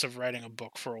process of writing a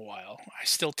book for a while. I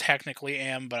still technically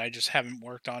am, but I just haven't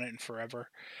worked on it in forever.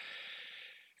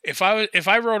 If I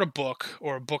wrote a book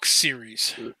or a book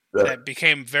series that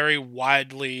became very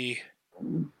widely,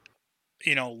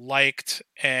 liked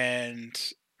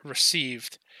and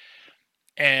received,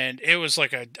 and it was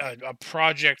like a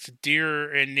project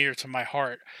dear and near to my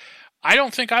heart, I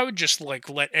don't think I would just like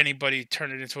let anybody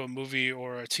turn it into a movie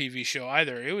or a TV show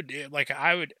either. It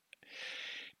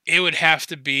would have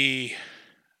to be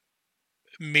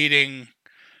meeting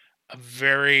a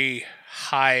very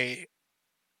high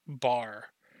bar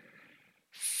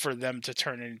for them to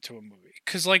turn it into a movie.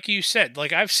 Because like you said,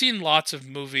 like I've seen lots of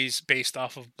movies based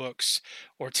off of books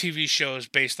or TV shows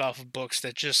based off of books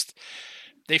that just,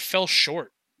 they fell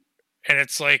short. And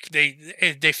it's like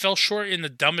they fell short in the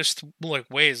dumbest like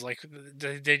ways. Like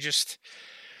they just,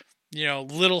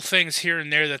 little things here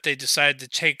and there that they decided to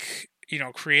take,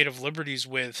 creative liberties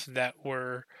with that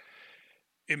were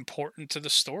important to the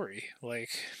story. Like,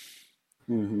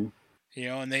 and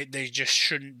they just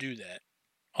shouldn't do that.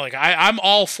 Like I'm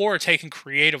all for taking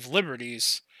creative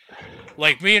liberties.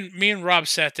 Like me and Rob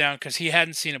sat down because he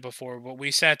hadn't seen it before, but we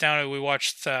sat down and we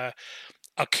watched a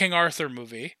King Arthur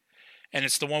movie. And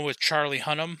it's the one with Charlie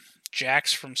Hunnam,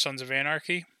 Jax from Sons of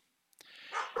Anarchy.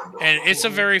 And it's a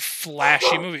very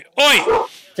flashy movie. Oi!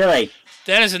 Silly.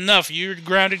 That is enough. You're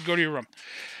grounded. Go to your room.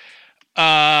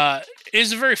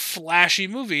 It's a very flashy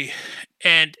movie.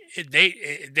 And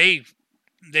they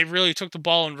really took the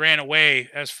ball and ran away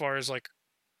as far as, like,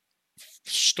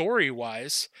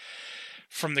 story-wise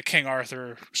from the King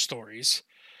Arthur stories.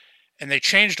 And they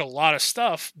changed a lot of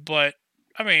stuff. But,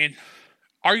 I mean,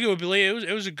 arguably,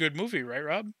 it was a good movie, right,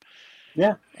 Rob?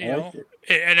 Yeah, I liked it.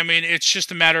 And I mean, it's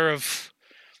just a matter of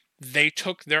they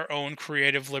took their own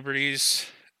creative liberties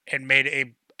and made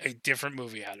a different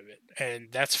movie out of it, and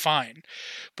that's fine.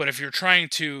 But if you're trying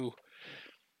to,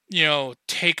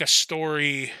 take a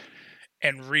story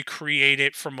and recreate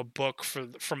it from a book for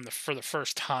the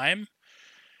first time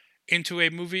into a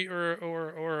movie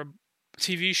or a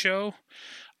TV show,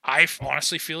 I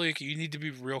honestly feel like you need to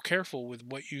be real careful with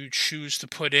what you choose to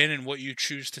put in and what you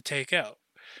choose to take out.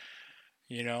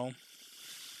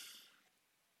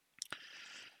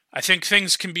 I think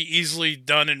things can be easily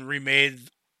done and remade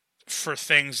for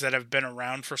things that have been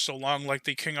around for so long, like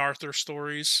the King Arthur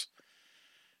stories.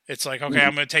 It's like, okay,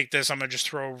 I'm going to take this, I'm going to just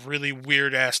throw a really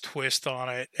weird-ass twist on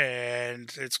it,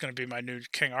 and it's going to be my new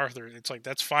King Arthur. It's like,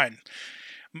 that's fine.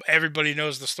 Everybody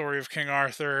knows the story of King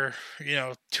Arthur,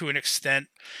 to an extent,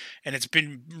 and it's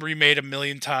been remade a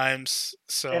million times.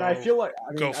 So, and I feel like,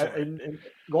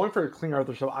 going for a King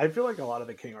Arthur show, I feel like a lot of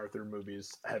the King Arthur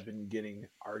movies have been getting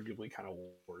arguably kind of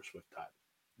worse with time.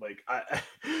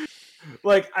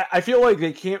 I feel like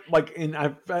they can't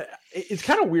it's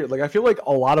kind of weird. Like I feel like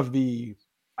a lot of the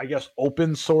I guess,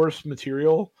 open source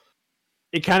material,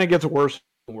 it kind of gets worse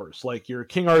and worse. Like your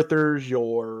King Arthurs,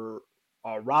 your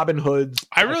Robin Hoods.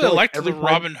 I really feel like liked the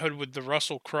Robin Hood with the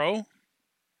Russell Crowe.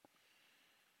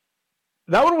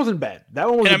 That one wasn't bad. That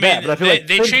one wasn't bad. But I feel like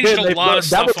they changed a lot of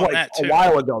stuff on that too. A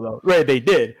while ago, though. Right, they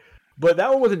did. But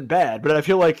that one wasn't bad. But I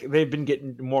feel like they've been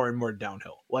getting more and more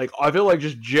downhill. Like I feel like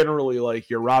just generally, like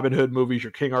your Robin Hood movies,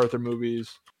 your King Arthur movies.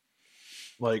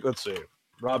 Like let's see,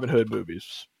 Robin Hood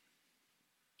movies.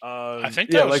 I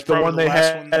think that was like the one they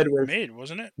had with, made,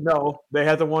 wasn't it? No, they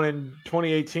had the one in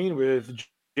 2018 with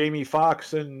Jamie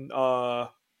Foxx and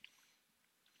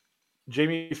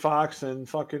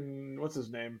fucking what's his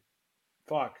name?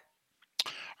 Fuck.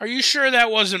 Are you sure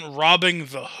that wasn't Robbing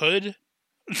the Hood?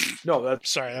 No, that's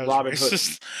sorry, that was Robin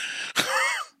racist.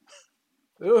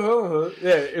 Hood.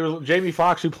 Yeah, it was Jamie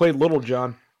Foxx who played Little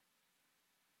John.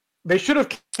 They should have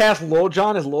cast Little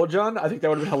John as Little John. I think that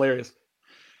would have been hilarious.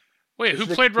 Wait, who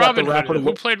played Robin Hood?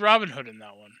 Who played Robin Hood in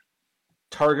that one?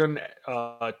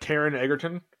 Taron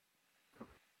Egerton.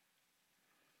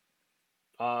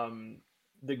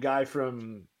 The guy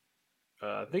from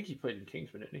I think he played in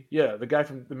Kingsman, didn't he? Yeah,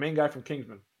 the main guy from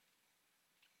Kingsman.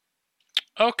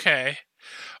 Okay.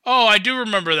 Oh, I do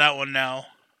remember that one now.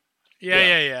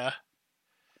 Yeah.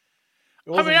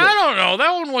 I mean, I don't know.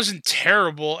 That one wasn't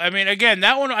terrible. I mean, again,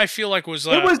 that one I feel like was.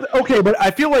 It was okay, but I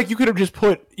feel like you could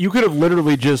have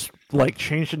literally just like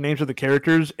changed the names of the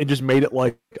characters and just made it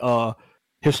like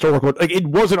historical. Like it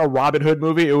wasn't a Robin Hood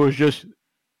movie. It was just.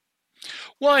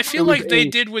 Well, I feel like they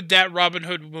did with that Robin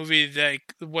Hood movie,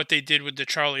 what they did with the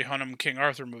Charlie Hunnam King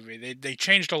Arthur movie. They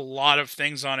changed a lot of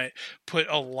things on it, put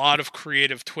a lot of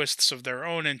creative twists of their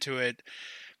own into it,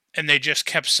 and they just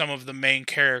kept some of the main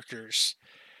characters.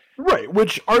 Right,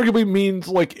 which arguably means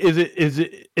like, is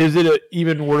it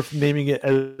even worth naming it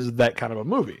as that kind of a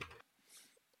movie?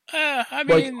 I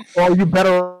mean, like, are you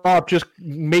better off just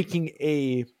making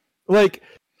a like?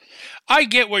 I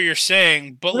get what you're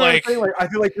saying, but I feel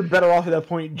like you're better off at that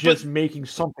point just making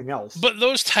something else. But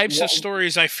those types of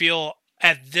stories, I feel,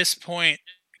 at this point,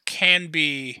 can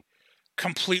be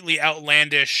completely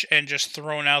outlandish and just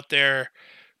thrown out there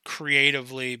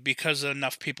creatively because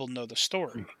enough people know the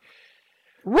story.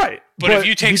 Right. But if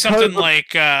you take something like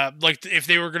if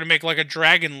they were going to make like a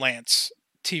Dragonlance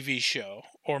TV show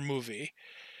or movie,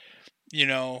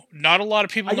 not a lot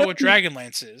of people know what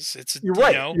Dragonlance is.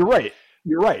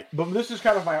 You're right. But this is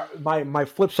kind of my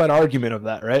flip side argument of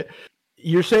that, right?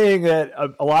 You're saying that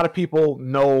a lot of people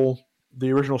know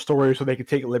the original story, so they can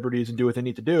take liberties and do what they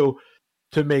need to do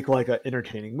to make like an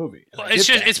entertaining movie. Well,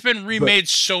 it's been remade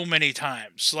so many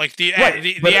times. Like the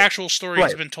actual story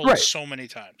has been told so many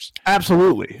times.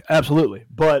 Absolutely.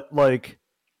 But like,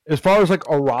 as far as like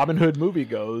a Robin Hood movie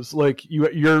goes, like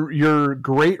your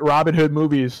great Robin Hood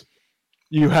movies,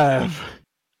 you have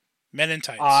Men in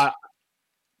Tights.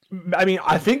 I mean,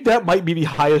 I think that might be the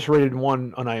highest rated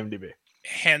one on IMDb.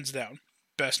 Hands down.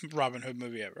 Best Robin Hood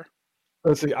movie ever.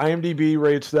 Let's see. IMDb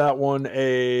rates that one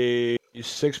a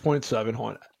 6.7.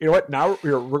 Hold on. You know what? Now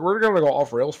we're going to go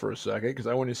off rails for a second because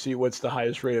I want to see what's the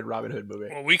highest rated Robin Hood movie.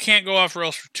 Well, we can't go off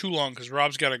rails for too long because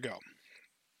Rob's got to go.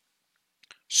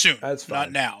 Soon. That's fine.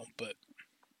 Not now, but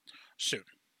soon.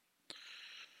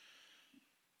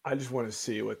 I just want to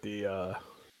see what the...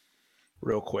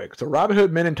 real quick. So Robin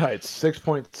Hood Men in Tights,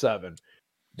 6.7.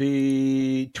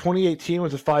 The 2018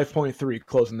 was a 5.3,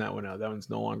 closing that one out. That one's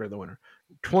no longer the winner.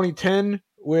 2010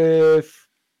 with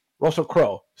Russell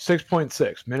Crowe,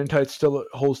 6.6. Men in Tights still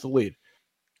holds the lead.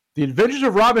 The Adventures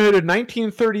of Robin Hood in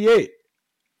 1938,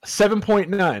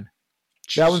 7.9.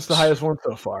 That one's the highest one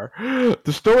so far.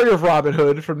 The Story of Robin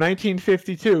Hood from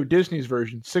 1952, Disney's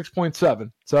version,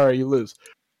 6.7. Sorry, you lose.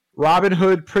 Robin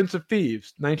Hood, Prince of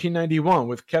Thieves, 1991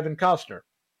 with Kevin Costner,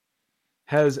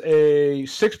 has a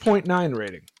 6.9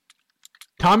 rating.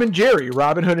 Tom and Jerry,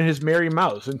 Robin Hood and His Merry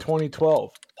Mouse in 2012,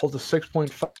 holds a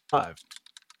 6.5.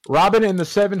 Robin and the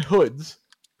Seven Hoods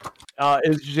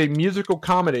is a musical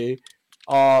comedy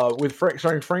with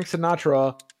starring Frank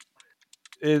Sinatra,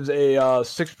 is a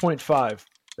 6.5.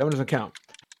 That one doesn't count.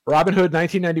 Robin Hood,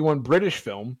 1991 British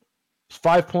film, is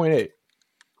 5.8.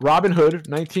 Robin Hood,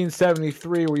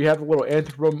 1973, where you have the little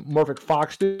anthropomorphic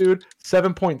fox dude,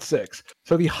 7.6.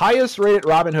 So the highest rated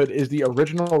Robin Hood is the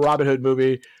original Robin Hood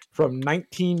movie from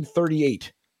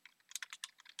 1938,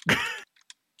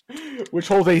 which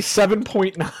holds a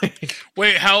 7.9.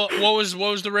 Wait, what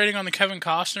was the rating on the Kevin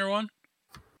Costner one?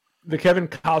 The Kevin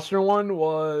Costner one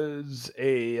was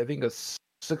I think a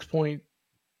 6.9.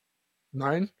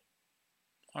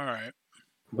 All right.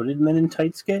 What did Men in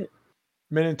Tights get?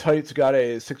 Men in Tights got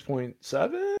a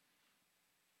 6.7?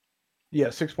 Yeah,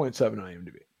 6.7 on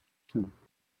IMDb.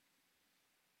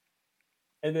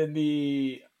 and then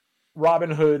the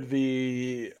Robin Hood,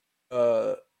 the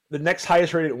next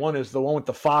highest rated one is the one with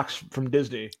the fox from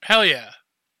Disney. Hell yeah.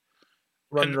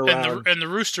 Running around. And the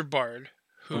Rooster Bard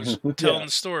who's telling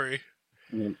the story.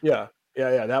 Yeah.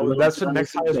 That's the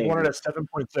next highest one at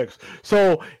 7.6.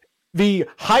 So the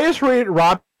highest rated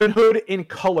Robin Hood in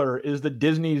color is the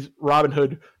Disney's Robin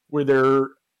Hood where they're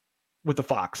with the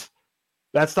fox.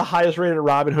 That's the highest rated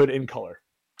Robin Hood in color.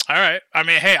 All right. I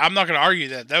mean, hey, I'm not going to argue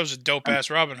that. That was a dope-ass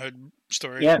Robin Hood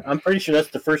story. Yeah, I'm pretty sure that's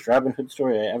the first Robin Hood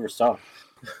story I ever saw.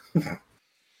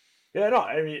 Yeah, no,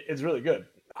 I mean, it's really good.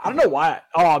 I don't know why.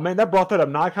 Oh, man, that brought that up.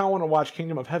 Now I kind of want to watch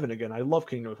Kingdom of Heaven again. I love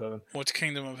Kingdom of Heaven. What's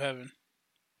Kingdom of Heaven?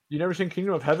 You never seen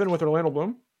Kingdom of Heaven with Orlando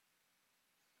Bloom?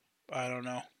 I don't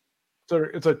know. So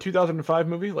it's a 2005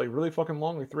 movie, like really fucking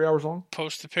long, like 3 hours long.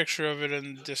 Post a picture of it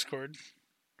in Discord.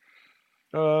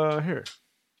 Here.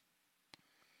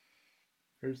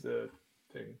 Here's the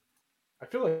thing. I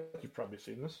feel like you've probably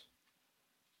seen this.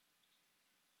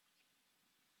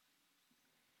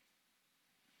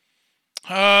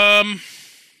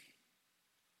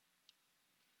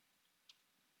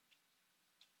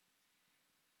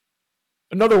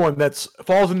 Another one that's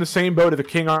falls in the same boat of the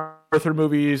King Arthur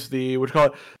movies, the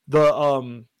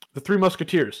Three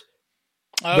Musketeers.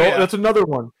 Oh, yeah. That's another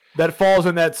one that falls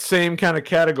in that same kind of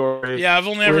category. Yeah, I've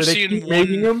only ever seen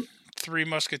one Three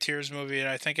Musketeers movie, and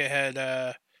I think it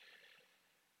had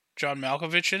John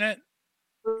Malkovich in it.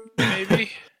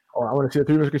 Maybe. Oh, I want to see the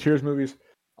Three Musketeers movies.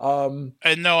 And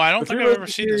no, I don't think I've ever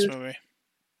seen this movie.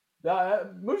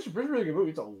 That movie's a really good movie.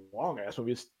 It's a long ass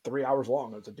movie. It's 3 hours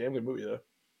long. It's a damn good movie though.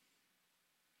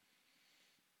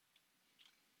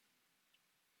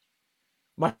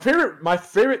 My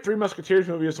favorite Three Musketeers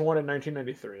movie is the one in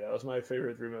 1993. That was my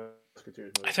favorite Three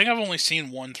Musketeers movie. I think I've only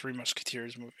seen one Three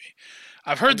Musketeers movie.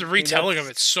 I've heard the retelling of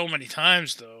it so many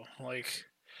times, though. Like,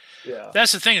 yeah,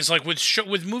 that's the thing. Is like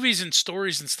with movies and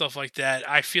stories and stuff like that.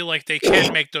 I feel like they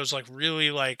can make those like really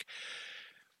like,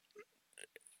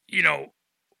 you know,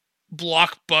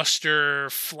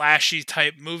 blockbuster, flashy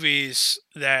type movies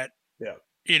that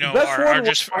you know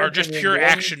are just pure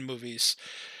action movies.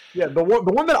 Yeah, the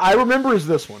one that I remember is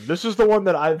this one. This is the one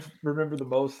that I've remembered the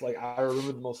most. Like I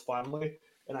remember the most fondly,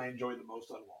 and I enjoyed the most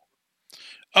on all.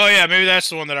 Oh yeah, maybe that's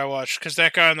the one that I watched because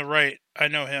that guy on the right, I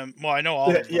know him. Well, I know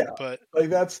all of them, but like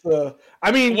that's the.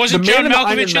 I mean, wasn't John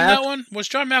Malkovich in that one? Was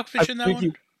John Malkovich in that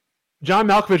one? John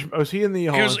Malkovich was he in the?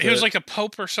 He was like a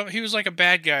pope or something. He was like a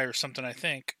bad guy or something. I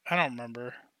think I don't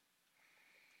remember.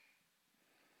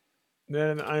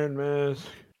 Then Iron Mask.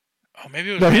 Oh,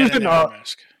 maybe it was Man in the Iron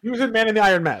Mask. He was in Man in the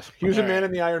Iron Mask. He was in Man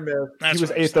in the Iron Mask. He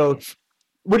was Athos,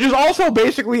 which is also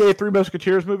basically a Three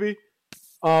Musketeers movie.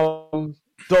 So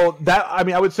that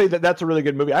I would say that that's a really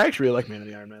good movie. I actually really like Man in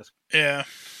the Iron Mask. Yeah.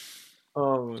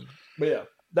 But yeah,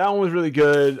 that one was really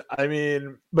good. I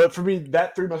mean, but for me,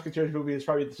 that Three Musketeers movie is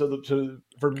probably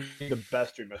for me the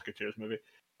best Three Musketeers movie.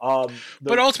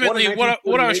 But ultimately,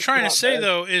 what I was trying to say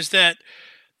though is that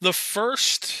the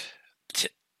first.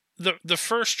 The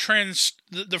first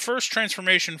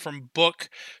transformation from book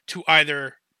to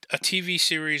either a TV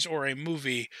series or a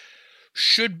movie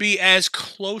should be as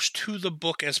close to the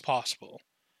book as possible.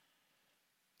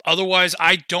 Otherwise,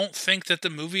 I don't think that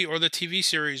the movie or the TV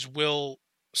series will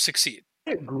succeed.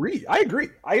 I agree. I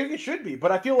think it should be,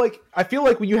 but I feel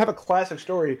like when you have a classic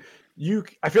story,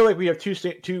 I feel like we have two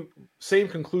same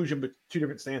conclusion, but two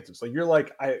different stances. Like you're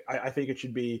like, I think it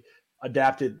should be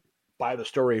adapted by the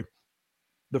story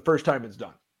the first time it's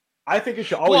done. I think it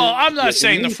should always. Well, I'm not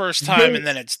saying the first time and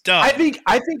then it's done. I think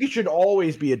it should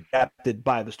always be adapted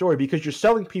by the story because you're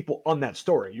selling people on that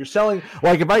story. You're selling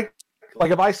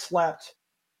if I slapped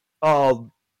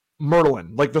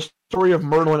Merlin, like the story of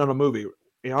Merlin on a movie.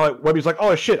 You know, like Webby's like,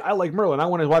 oh shit, I like Merlin. I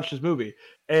want to watch this movie.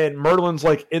 And Merlin's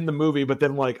like in the movie, but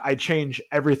then like I change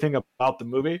everything about the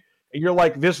movie. And you're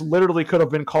like, this literally could have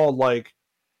been called like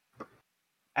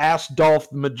Ask Dolph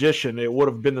the Magician. It would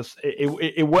have been this.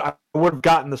 It would have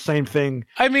gotten the same thing.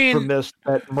 I mean, from this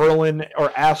that Merlin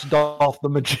or Ask Dolph the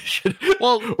Magician.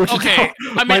 Well, okay.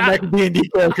 I mean, my D&D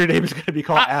character name is going to be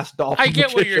called Ask Dolph. I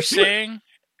get what you're saying,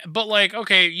 but like,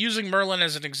 okay, using Merlin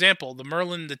as an example, the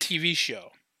TV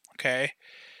show. Okay,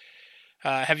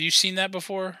 have you seen that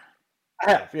before?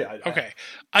 I have. Yeah. Okay,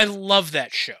 I love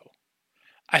that show.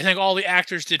 I think all the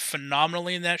actors did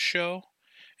phenomenally in that show,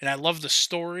 and I love the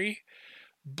story.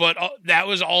 But that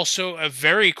was also a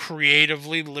very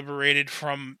creatively liberated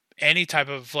from any type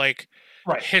of like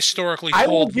historically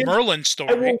told Merlin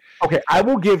story. I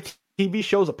will give TV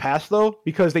shows a pass though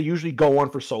because they usually go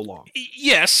on for so long.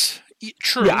 Yes,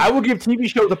 True. Yeah, I will give TV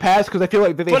shows a pass because I feel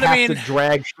like they have to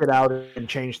drag shit out and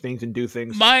change things and do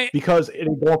things because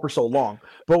it'll go on for so long.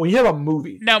 But when you have a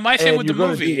movie, now my thing with the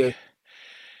movie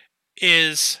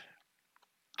is,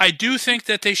 I do think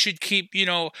that they should keep.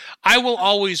 I will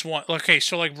always want. Okay,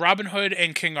 so like Robin Hood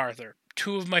and King Arthur,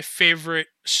 two of my favorite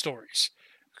stories.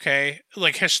 Okay,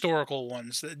 like historical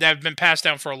ones that have been passed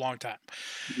down for a long time.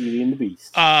 Beauty and the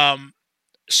Beast.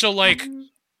 So like,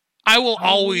 I will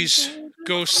always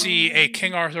go see a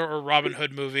King Arthur or Robin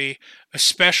Hood movie,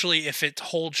 especially if it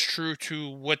holds true to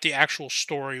what the actual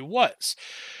story was.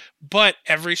 But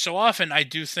every so often, I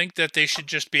do think that they should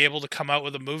just be able to come out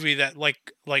with a movie that,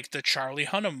 like the Charlie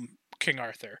Hunnam King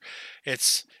Arthur.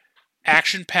 It's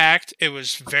action-packed. It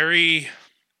was very...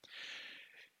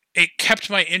 It kept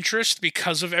my interest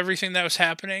because of everything that was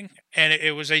happening, and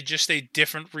it was just a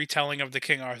different retelling of the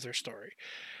King Arthur story.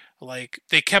 Like,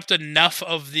 they kept enough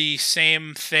of the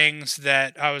same things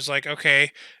that I was like,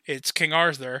 okay, it's King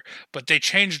Arthur, but they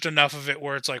changed enough of it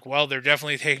where it's like, well, they're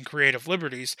definitely taking creative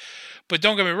liberties. But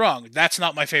don't get me wrong, that's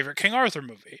not my favorite King Arthur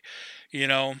movie,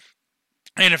 And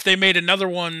if they made another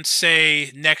one,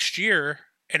 say, next year,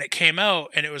 and it came out,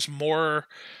 and it was more,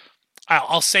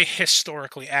 I'll say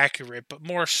historically accurate, but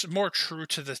more true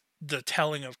to the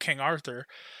telling of King Arthur,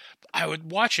 I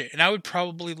would watch it, and I would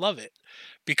probably love it.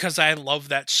 Because I love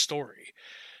that story.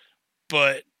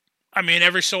 But, I mean,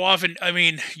 every so often,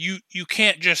 you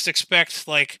can't just expect,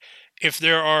 like, if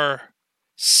there are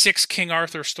 6 King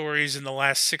Arthur stories in the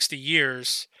last 60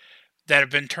 years that have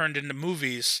been turned into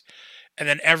movies, and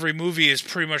then every movie is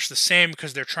pretty much the same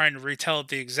because they're trying to retell it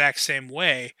the exact same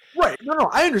way. Right. No,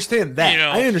 I understand that.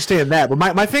 I understand that. But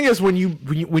my thing is when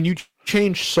you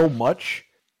change so much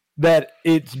that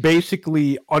it's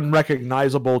basically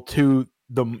unrecognizable to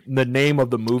the name of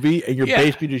the movie, and you're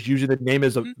basically just using the name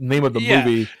as a name of the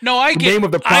movie. No, I get. Name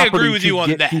of the property I agree with you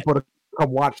on that. People to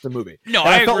come watch the movie. No, and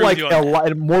I felt agree like with you on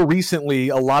that. More recently,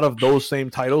 a lot of those same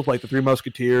titles, like the Three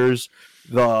Musketeers,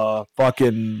 the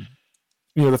fucking,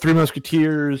 the Three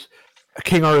Musketeers,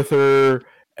 King Arthur,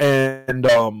 and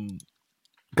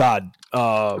Robin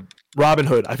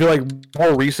Hood. I feel like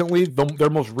more recently, their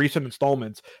most recent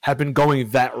installments have been going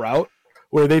that route,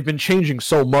 where they've been changing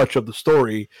so much of the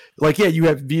story. Like, yeah, you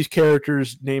have these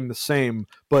characters named the same,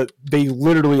 but they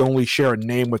literally only share a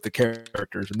name with the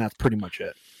characters, and that's pretty much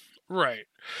it. Right.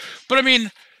 But I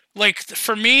mean, like,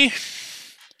 for me,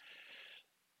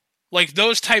 like,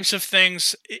 those types of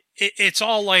things, it's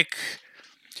all like,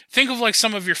 think of like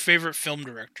some of your favorite film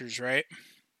directors, right?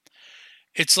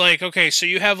 It's like, okay, so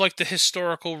you have like the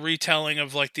historical retelling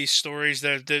of like these stories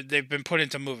that they've been put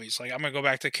into movies. Like, I'm going to go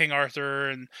back to King Arthur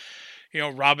and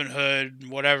Robin Hood,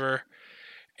 whatever.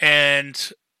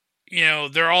 And,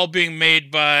 they're all being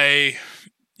made by,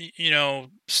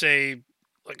 say,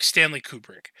 like Stanley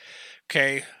Kubrick.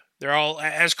 Okay? They're all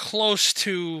as close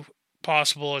to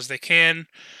possible as they can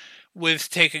with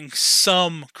taking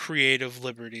some creative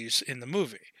liberties in the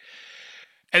movie.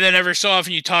 And then every so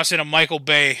often you toss in a Michael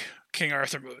Bay King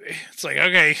Arthur movie. It's like,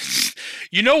 okay,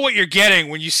 you know what you're getting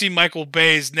when you see Michael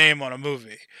Bay's name on a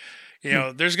movie.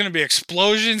 There's going to be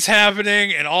explosions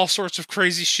happening and all sorts of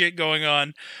crazy shit going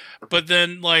on. But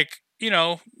then, like,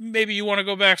 maybe you want to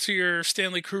go back to your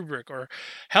Stanley Kubrick, or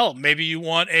hell, maybe you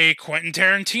want a Quentin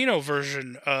Tarantino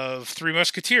version of Three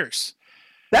Musketeers.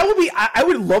 That would be, I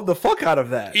would love the fuck out of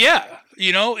that. Yeah.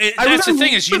 That's the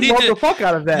thing is, you need to love the fuck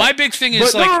out of that. My big thing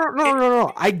is, but like,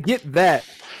 no. I get that,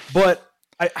 but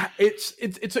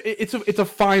it's a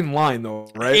fine line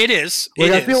though, right? It is.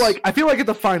 Like, I feel like it's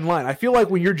a fine line. I feel like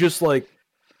when you're just like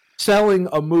selling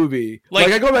a movie,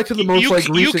 like I go back to the most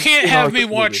recent. You can't have me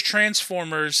watch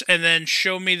Transformers and then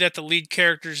show me that the lead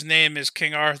character's name is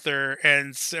King Arthur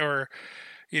or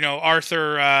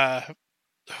Arthur.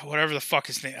 Whatever the fuck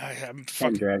his name,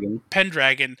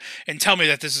 Pendragon, and tell me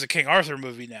that this is a King Arthur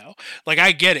movie now. Like,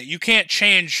 I get it. You can't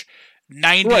change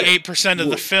 98% of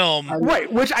the film.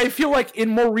 Right, which I feel like in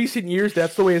more recent years,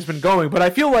 that's the way it's been going. But I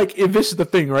feel like if this is the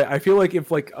thing, right? I feel like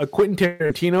if like a Quentin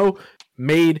Tarantino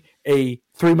made a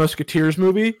Three Musketeers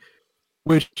movie,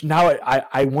 which now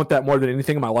I want that more than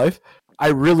anything in my life, I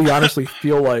really honestly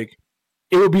feel like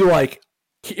it would be like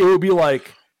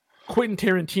Quentin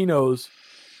Tarantino's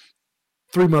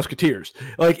Three Musketeers.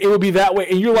 Like, it would be that way.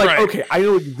 And you're like, okay, I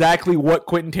know exactly what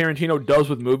Quentin Tarantino does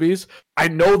with movies. I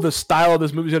know the style of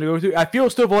this movie's going to go through. I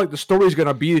still feel like the story's going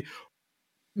to be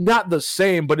not the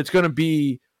same, but it's going to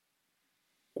be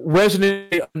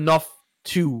resonant enough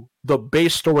to the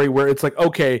base story where it's like,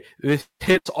 okay, this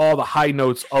hits all the high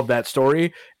notes of that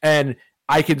story. And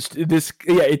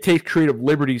it takes creative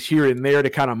liberties here and there to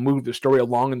kind of move the story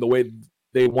along in the way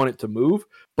they want it to move.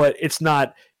 But it's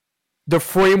not the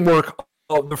framework.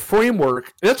 The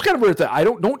framework, that's kind of where it's at. I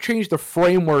don't change the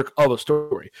framework of a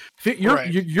story.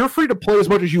 You're free to play as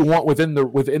much as you want within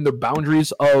the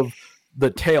boundaries of the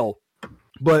tale.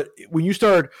 But when you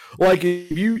start, like,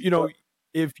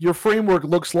 if your framework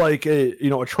looks like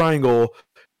a triangle,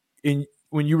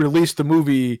 when you release the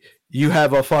movie, you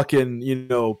have a fucking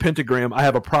pentagram. I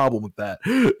have a problem with that.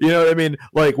 You know what I mean?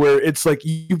 Like, where it's like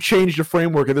you changed the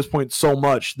framework at this point so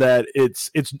much that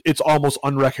it's almost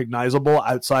unrecognizable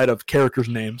outside of characters'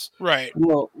 names. Right.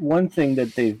 Well, one thing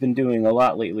that they've been doing a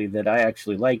lot lately that I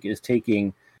actually like is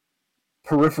taking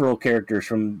peripheral characters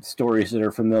from stories that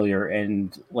are familiar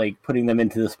and like putting them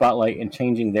into the spotlight and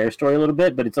changing their story a little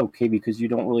bit, but it's okay because you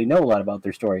don't really know a lot about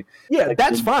their story. Yeah, like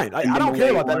that's fine. I don't care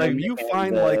about that. Like, you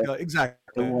find exactly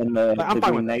the one I'm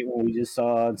fine with Night one we just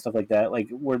saw and stuff like that, like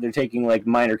where they're taking like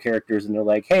minor characters and they're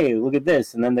like, hey, look at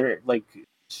this, and then they're like,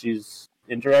 she's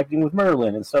interacting with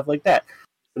Merlin and stuff like that.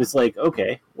 But it's like,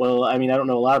 okay, well, I mean, I don't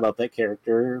know a lot about that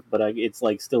character, but it's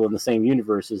like still in the same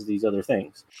universe as these other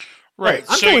things. Right.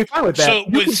 I'm totally fine with that. So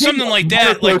with something like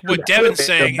that, like what Devin's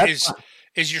saying is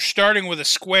you're starting with a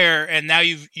square, and now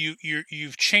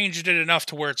you've changed it enough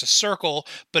to where it's a circle,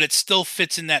 but it still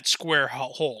fits in that square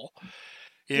hole.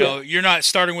 You're not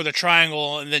starting with a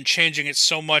triangle and then changing it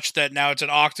so much that now it's an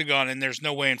octagon, and there's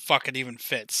no way in fuck it even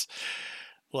fits.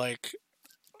 Like,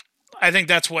 I think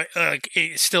that's what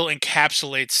it still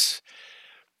encapsulates.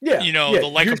 The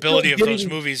likability of those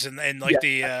movies and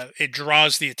it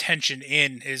draws the attention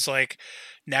in is like,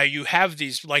 now you have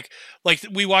these like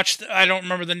we watched, I don't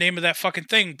remember the name of that fucking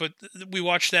thing, but we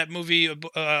watched that movie or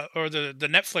the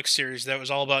Netflix series that was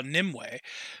all about Nimue,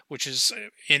 which is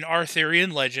in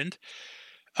Arthurian legend.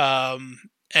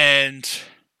 And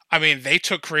I mean, they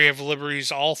took creative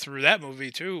liberties all through that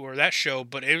movie too, or that show,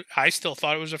 but I still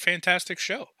thought it was a fantastic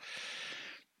show,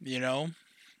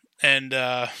 and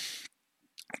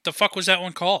what the fuck was that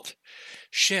one called?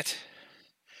 Shit.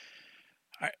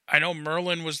 I know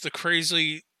Merlin was the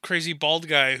crazy bald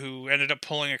guy who ended up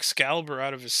pulling Excalibur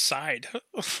out of his side.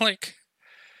 Like,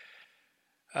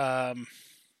 I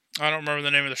don't remember the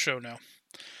name of the show now.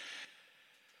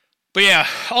 But yeah,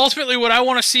 ultimately what I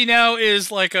want to see now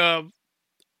is like a...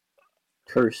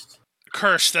 Cursed,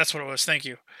 that's what it was, thank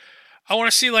you. I want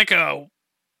to see like a...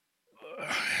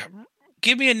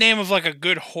 Give me a name of like a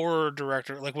good horror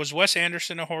director. Like, was Wes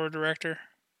Anderson a horror director?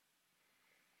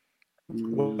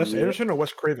 Wes Anderson or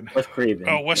Wes Craven? Wes Craven.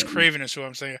 Oh, Wes Craven is who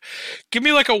I'm saying. Give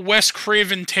me like a Wes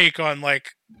Craven take on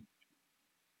like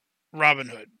Robin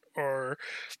Hood, or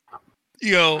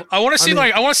I want to see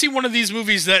I want to see one of these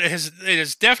movies that it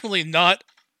is definitely not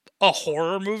a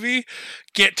horror movie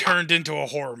get turned into a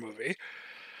horror movie.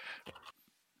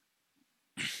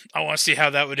 I want to see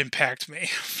how that would impact me.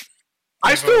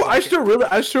 I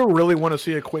still really want to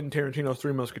see a Quentin Tarantino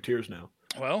Three Musketeers now.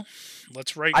 Well,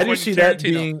 let's write. I see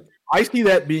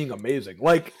that being amazing.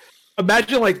 Like,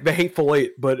 imagine like The Hateful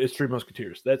Eight, but it's Three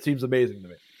Musketeers. That seems amazing to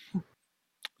me.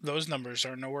 Those numbers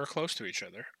are nowhere close to each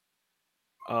other.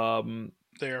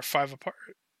 They are 5 apart.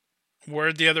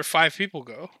 Where'd the other 5 people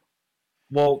go?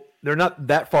 Well, they're not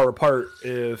that far apart.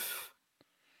 If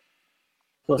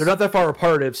they're not that far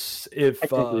apart, if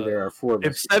there are 4.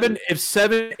 If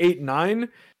 7, 8, 9,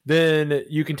 then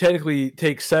you can technically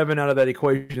take 7 out of that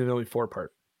equation and only 4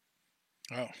 apart.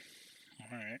 Oh, all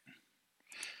right.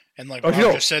 And like Rob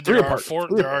just said, there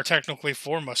are technically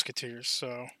 4 Musketeers.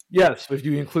 So yes, if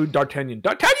you include D'Artagnan.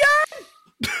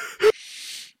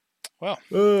 Well,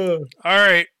 all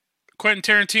right, Quentin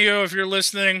Tarantino, if you're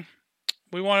listening,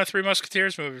 we want a Three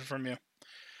Musketeers movie from you.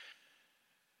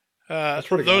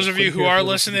 Those of you who are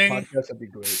listening,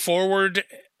 forward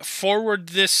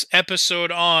this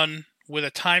episode on with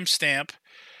a timestamp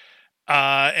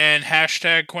and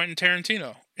hashtag Quentin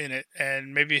Tarantino in it,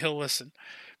 and maybe he'll listen.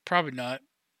 Probably not.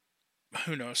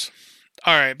 Who knows?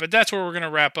 All right, but that's where we're going to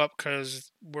wrap up because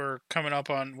we're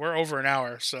over an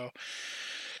hour. So,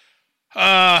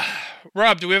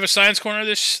 Rob, do we have a science corner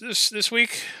this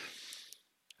week?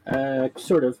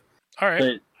 Sort of. All right.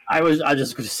 But I was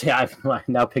just going to say I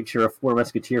now picture a Four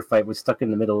Musketeer fight was stuck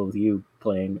in the middle of you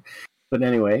playing. But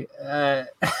anyway, yeah,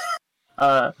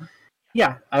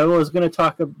 I was going to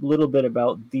talk a little bit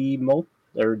about the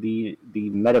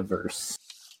metaverse.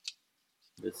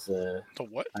 This the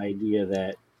what idea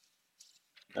that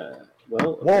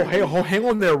whoa, hang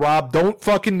on there, Rob. Don't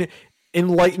fucking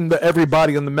enlighten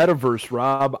everybody on the metaverse,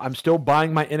 Rob. I'm still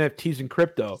buying my NFTs in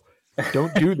crypto.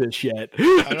 Don't do this yet.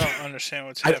 I don't understand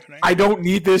what's happening. I don't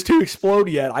need this to explode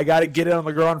yet. I got to get it on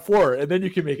the ground floor, and then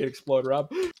you can make it explode, Rob.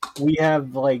 We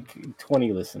have like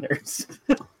 20 listeners.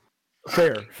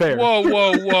 Fair. Whoa.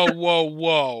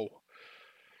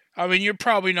 I mean, you're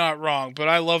probably not wrong, but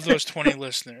I love those 20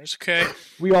 listeners, okay?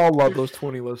 We all love those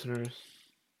 20 listeners.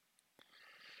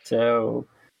 So,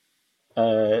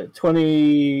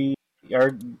 20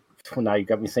 or now you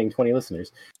got me saying 20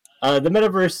 listeners. The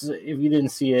metaverse, if you didn't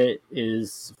see it,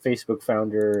 is Facebook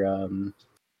founder,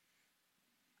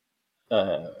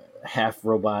 half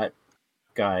robot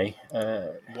guy.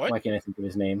 What? Why can't I think of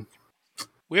his name?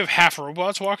 We have half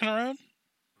robots walking around?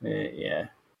 Yeah.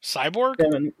 Cyborg?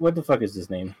 Kevin, what the fuck is his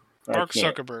name? Mark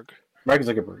Zuckerberg. Mark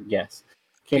Zuckerberg, yes.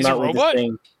 Came He's out a with robot? this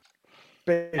thing.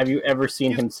 Have you ever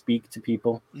seen him speak to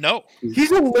people? No.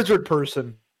 He's a lizard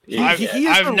person. I've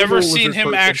never seen him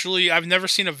person. actually. I've never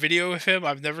seen a video of him.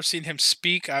 I've never seen him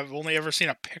speak. I've only ever seen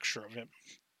a picture of him.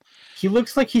 He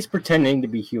looks like he's pretending to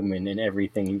be human in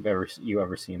everything you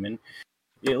ever see him in.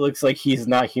 It looks like he's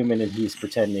not human and he's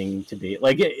pretending to be.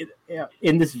 Like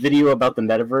in this video about the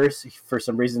metaverse, for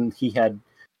some reason he had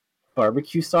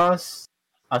barbecue sauce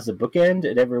as a bookend,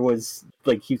 and everyone's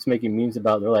like keeps making memes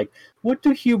about. They're like, "What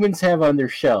do humans have on their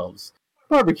shelves?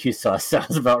 Barbecue sauce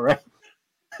sounds about right."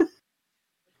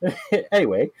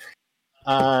 Anyway,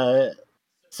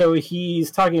 so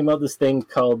he's talking about this thing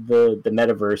called the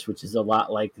metaverse, which is a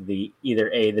lot like the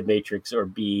either A, the Matrix, or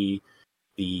B,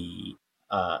 the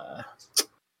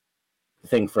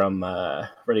thing from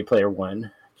Ready Player One.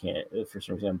 Can't for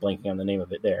some reason I'm blanking on the name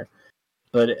of it there,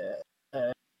 but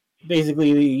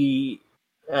basically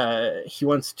he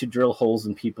wants to drill holes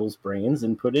in people's brains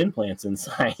and put implants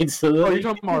inside. So you're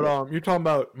talking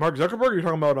about Mark Zuckerberg. Or you're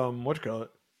talking about what you call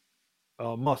it?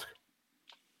 Musk.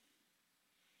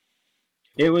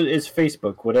 It's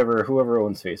Facebook, whoever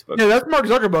owns Facebook. Yeah, that's Mark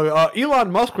Zuckerberg.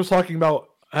 Elon Musk was talking about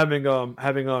having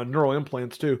neural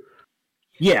implants too.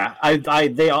 Yeah,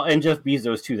 they all, and Jeff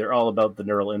Bezos too. They're all about the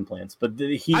neural implants. But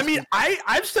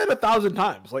I've said 1,000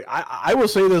 times. Like I will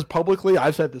say this publicly.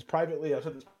 I've said this privately. I've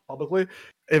said this publicly.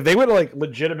 If they would like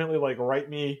legitimately like write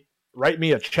me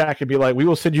a check and be like, we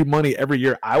will send you money every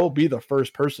year, I will be the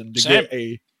first person to get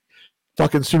a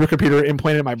fucking supercomputer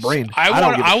implanted in my brain.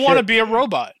 I want to be a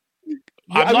robot.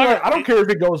 I don't care if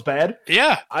it goes bad.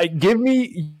 Yeah. Give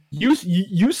me a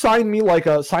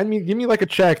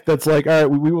check that's like, all right,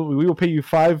 we will pay you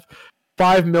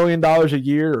 $5 million a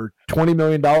year or $20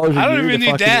 million a year. I don't even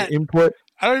need that. Input.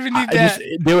 I don't even need that. Just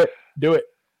do it.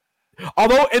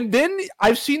 Although, and then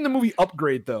I've seen the movie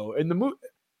Upgrade though, and the movie,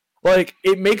 like,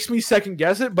 it makes me second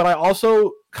guess it, but I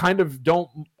also kind of I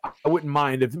wouldn't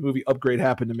mind if the movie Upgrade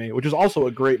happened to me, which is also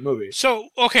a great movie. So,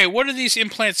 okay, what are these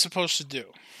implants supposed to do?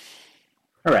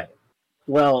 All right.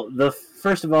 Well,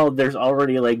 first of all, there's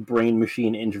already like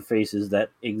brain-machine interfaces that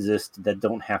exist that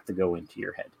don't have to go into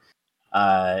your head.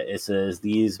 It says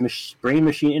these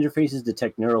brain-machine interfaces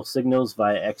detect neural signals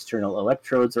via external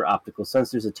electrodes or optical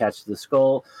sensors attached to the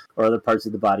skull or other parts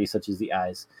of the body, such as the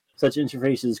eyes. Such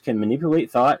interfaces can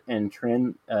manipulate thought and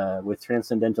with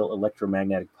transcendental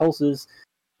electromagnetic pulses.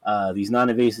 These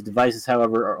non-invasive devices,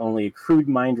 however, are only crude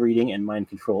mind reading and mind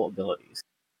control abilities.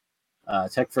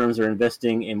 Tech firms are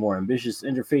investing in more ambitious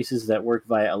interfaces that work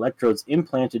via electrodes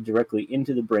implanted directly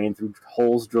into the brain through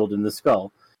holes drilled in the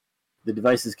skull. The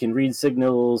devices can read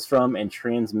signals from and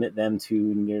transmit them to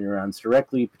neurons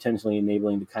directly, potentially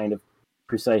enabling the kind of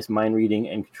precise mind reading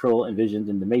and control envisioned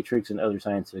in the Matrix and other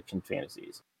science fiction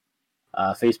fantasies.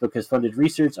 Facebook has funded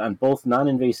research on both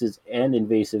non-invasive and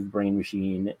invasive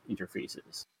brain-machine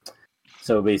interfaces.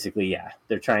 So basically, yeah,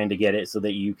 they're trying to get it so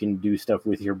that you can do stuff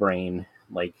with your brain,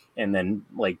 like, and then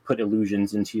like put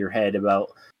illusions into your head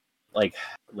about like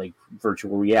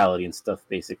virtual reality and stuff,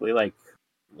 basically, like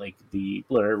the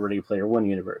Ready Player One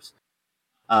universe.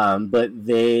 But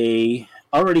they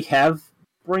already have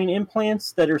brain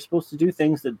implants that are supposed to do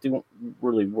things that don't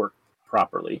really work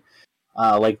properly.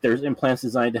 Like there's implants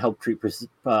designed to help treat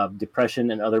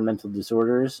depression and other mental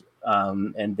disorders,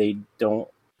 and they don't,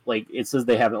 like, it says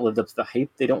they haven't lived up to the hype.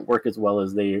 They don't work as well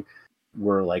as they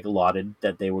were like lauded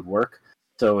that they would work.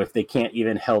 So if they can't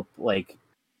even help like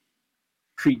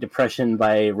treat depression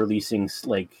by releasing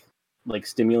like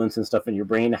stimulants and stuff in your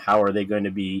brain, how are they going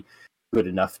to be good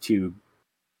enough to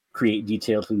create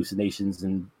detailed hallucinations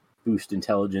and boost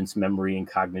intelligence, memory, and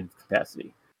cognitive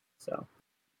capacity?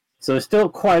 So it's still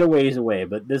quite a ways away,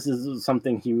 but this is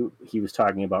something he was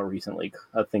talking about recently,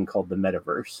 a thing called the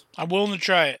metaverse. I'm willing to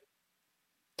try it.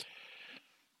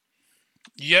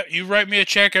 Yeah, you write me a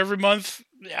check every month.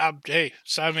 Yeah, hey,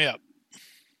 sign me up.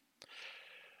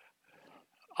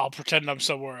 I'll pretend I'm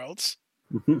somewhere else.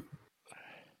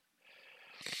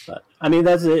 But I mean,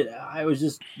 that's it. I was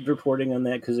just reporting on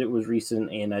that because it was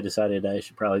recent, and I decided I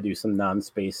should probably do some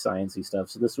non-space sciencey stuff.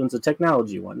 So this one's a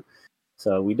technology one.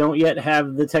 So we don't yet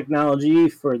have the technology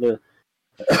for the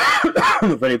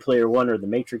Ready Player One or the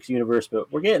Matrix universe,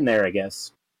 but we're getting there, I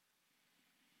guess.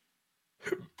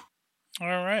 All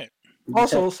right.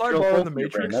 Also, sidebar on the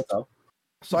Matrix. That's all.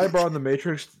 Sidebar on the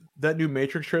Matrix. That new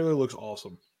Matrix trailer looks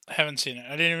awesome. I haven't seen it.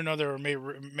 I didn't even know they were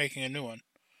making a new one.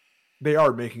 They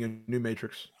are making a new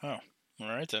Matrix. Oh, all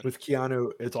right then. With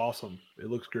Keanu, it's awesome. It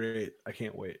looks great. I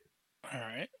can't wait. All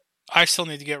right. I still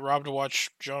need to get Rob to watch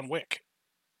John Wick.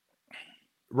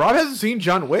 Rob hasn't seen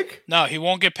John Wick? No, he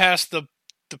won't get past the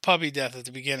puppy death at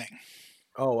the beginning.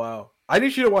 Oh, wow. I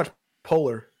need you to watch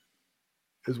Polar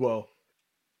as well.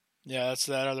 Yeah, that's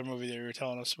that other movie that you were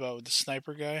telling us about with the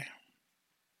sniper guy.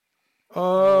 I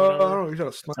don't know. He's not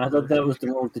a sniper. I thought that was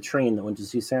the one with the train that went to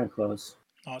see Santa Claus.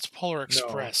 Oh, it's Polar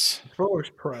Express. No, Polar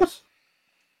Express.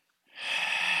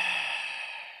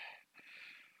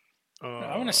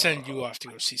 I'm going to send you off to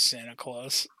go see Santa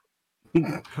Claus.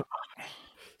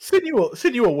 Send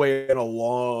you away on a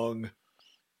long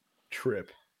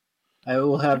trip. I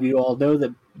will have you all know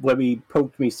that Webby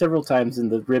poked me several times in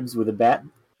the ribs with a bat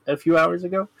a few hours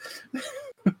ago.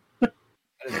 I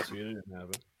didn't see it. I didn't have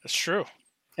it. That's true.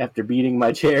 After beating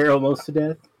my chair almost to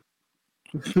death.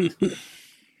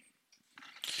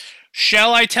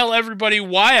 Shall I tell everybody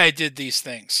why I did these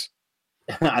things?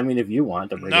 I mean, if you want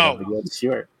to bring it up again,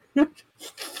 sure.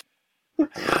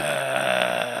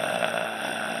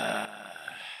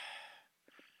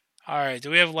 All right. Do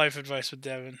we have life advice with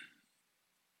Devin?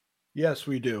 Yes,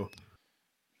 we do.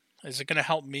 Is it going to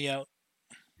help me out?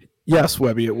 Yes,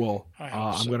 Webby, it will.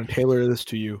 I'm going to tailor this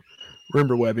to you.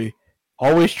 Remember, Webby,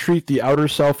 always treat the outer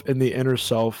self and the inner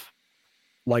self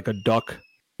like a duck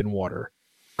in water.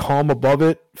 Calm above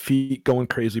it, feet going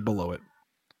crazy below it.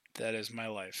 That is my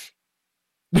life.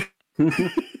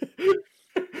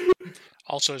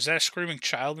 Also, is that a screaming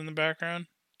child in the background?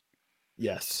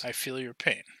 Yes. I feel your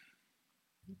pain.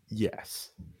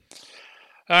 Yes.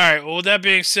 All right. Well, with that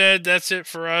being said, that's it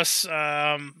for us.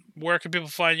 Where can people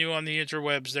find you on the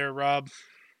interwebs there, Rob?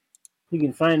 You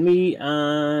can find me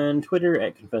on Twitter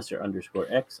at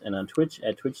Confessor_X and on Twitch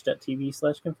at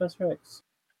twitch.tv/ConfessorX.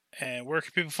 And where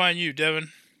can people find you, Devin?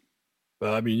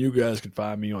 You guys can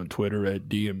find me on Twitter at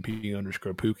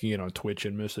DMP_Pookie and on Twitch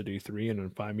and Mr. D3 and then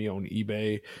find me on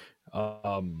eBay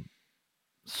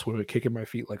kicking my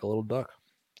feet like a little duck.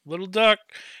 Little Duck.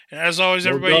 And as always,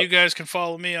 Little everybody, Duck. you guys can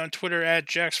follow me on Twitter at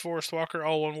JaxForestWalker,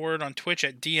 all one word, on Twitch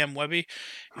at DMWebby,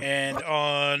 and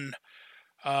on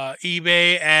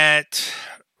eBay at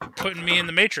Putting Me in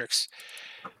the Matrix.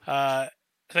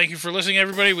 Thank you for listening,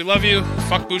 everybody. We love you.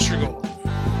 Fuck Booster Gold.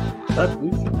 Fuck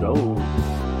Booster Gold.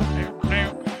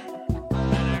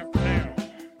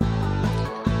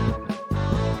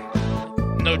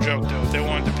 No joke, though. If they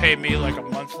wanted to pay me like a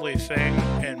monthly thing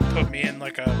and put me in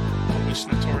like a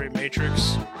hallucinatory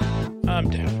matrix, I'm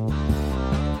down.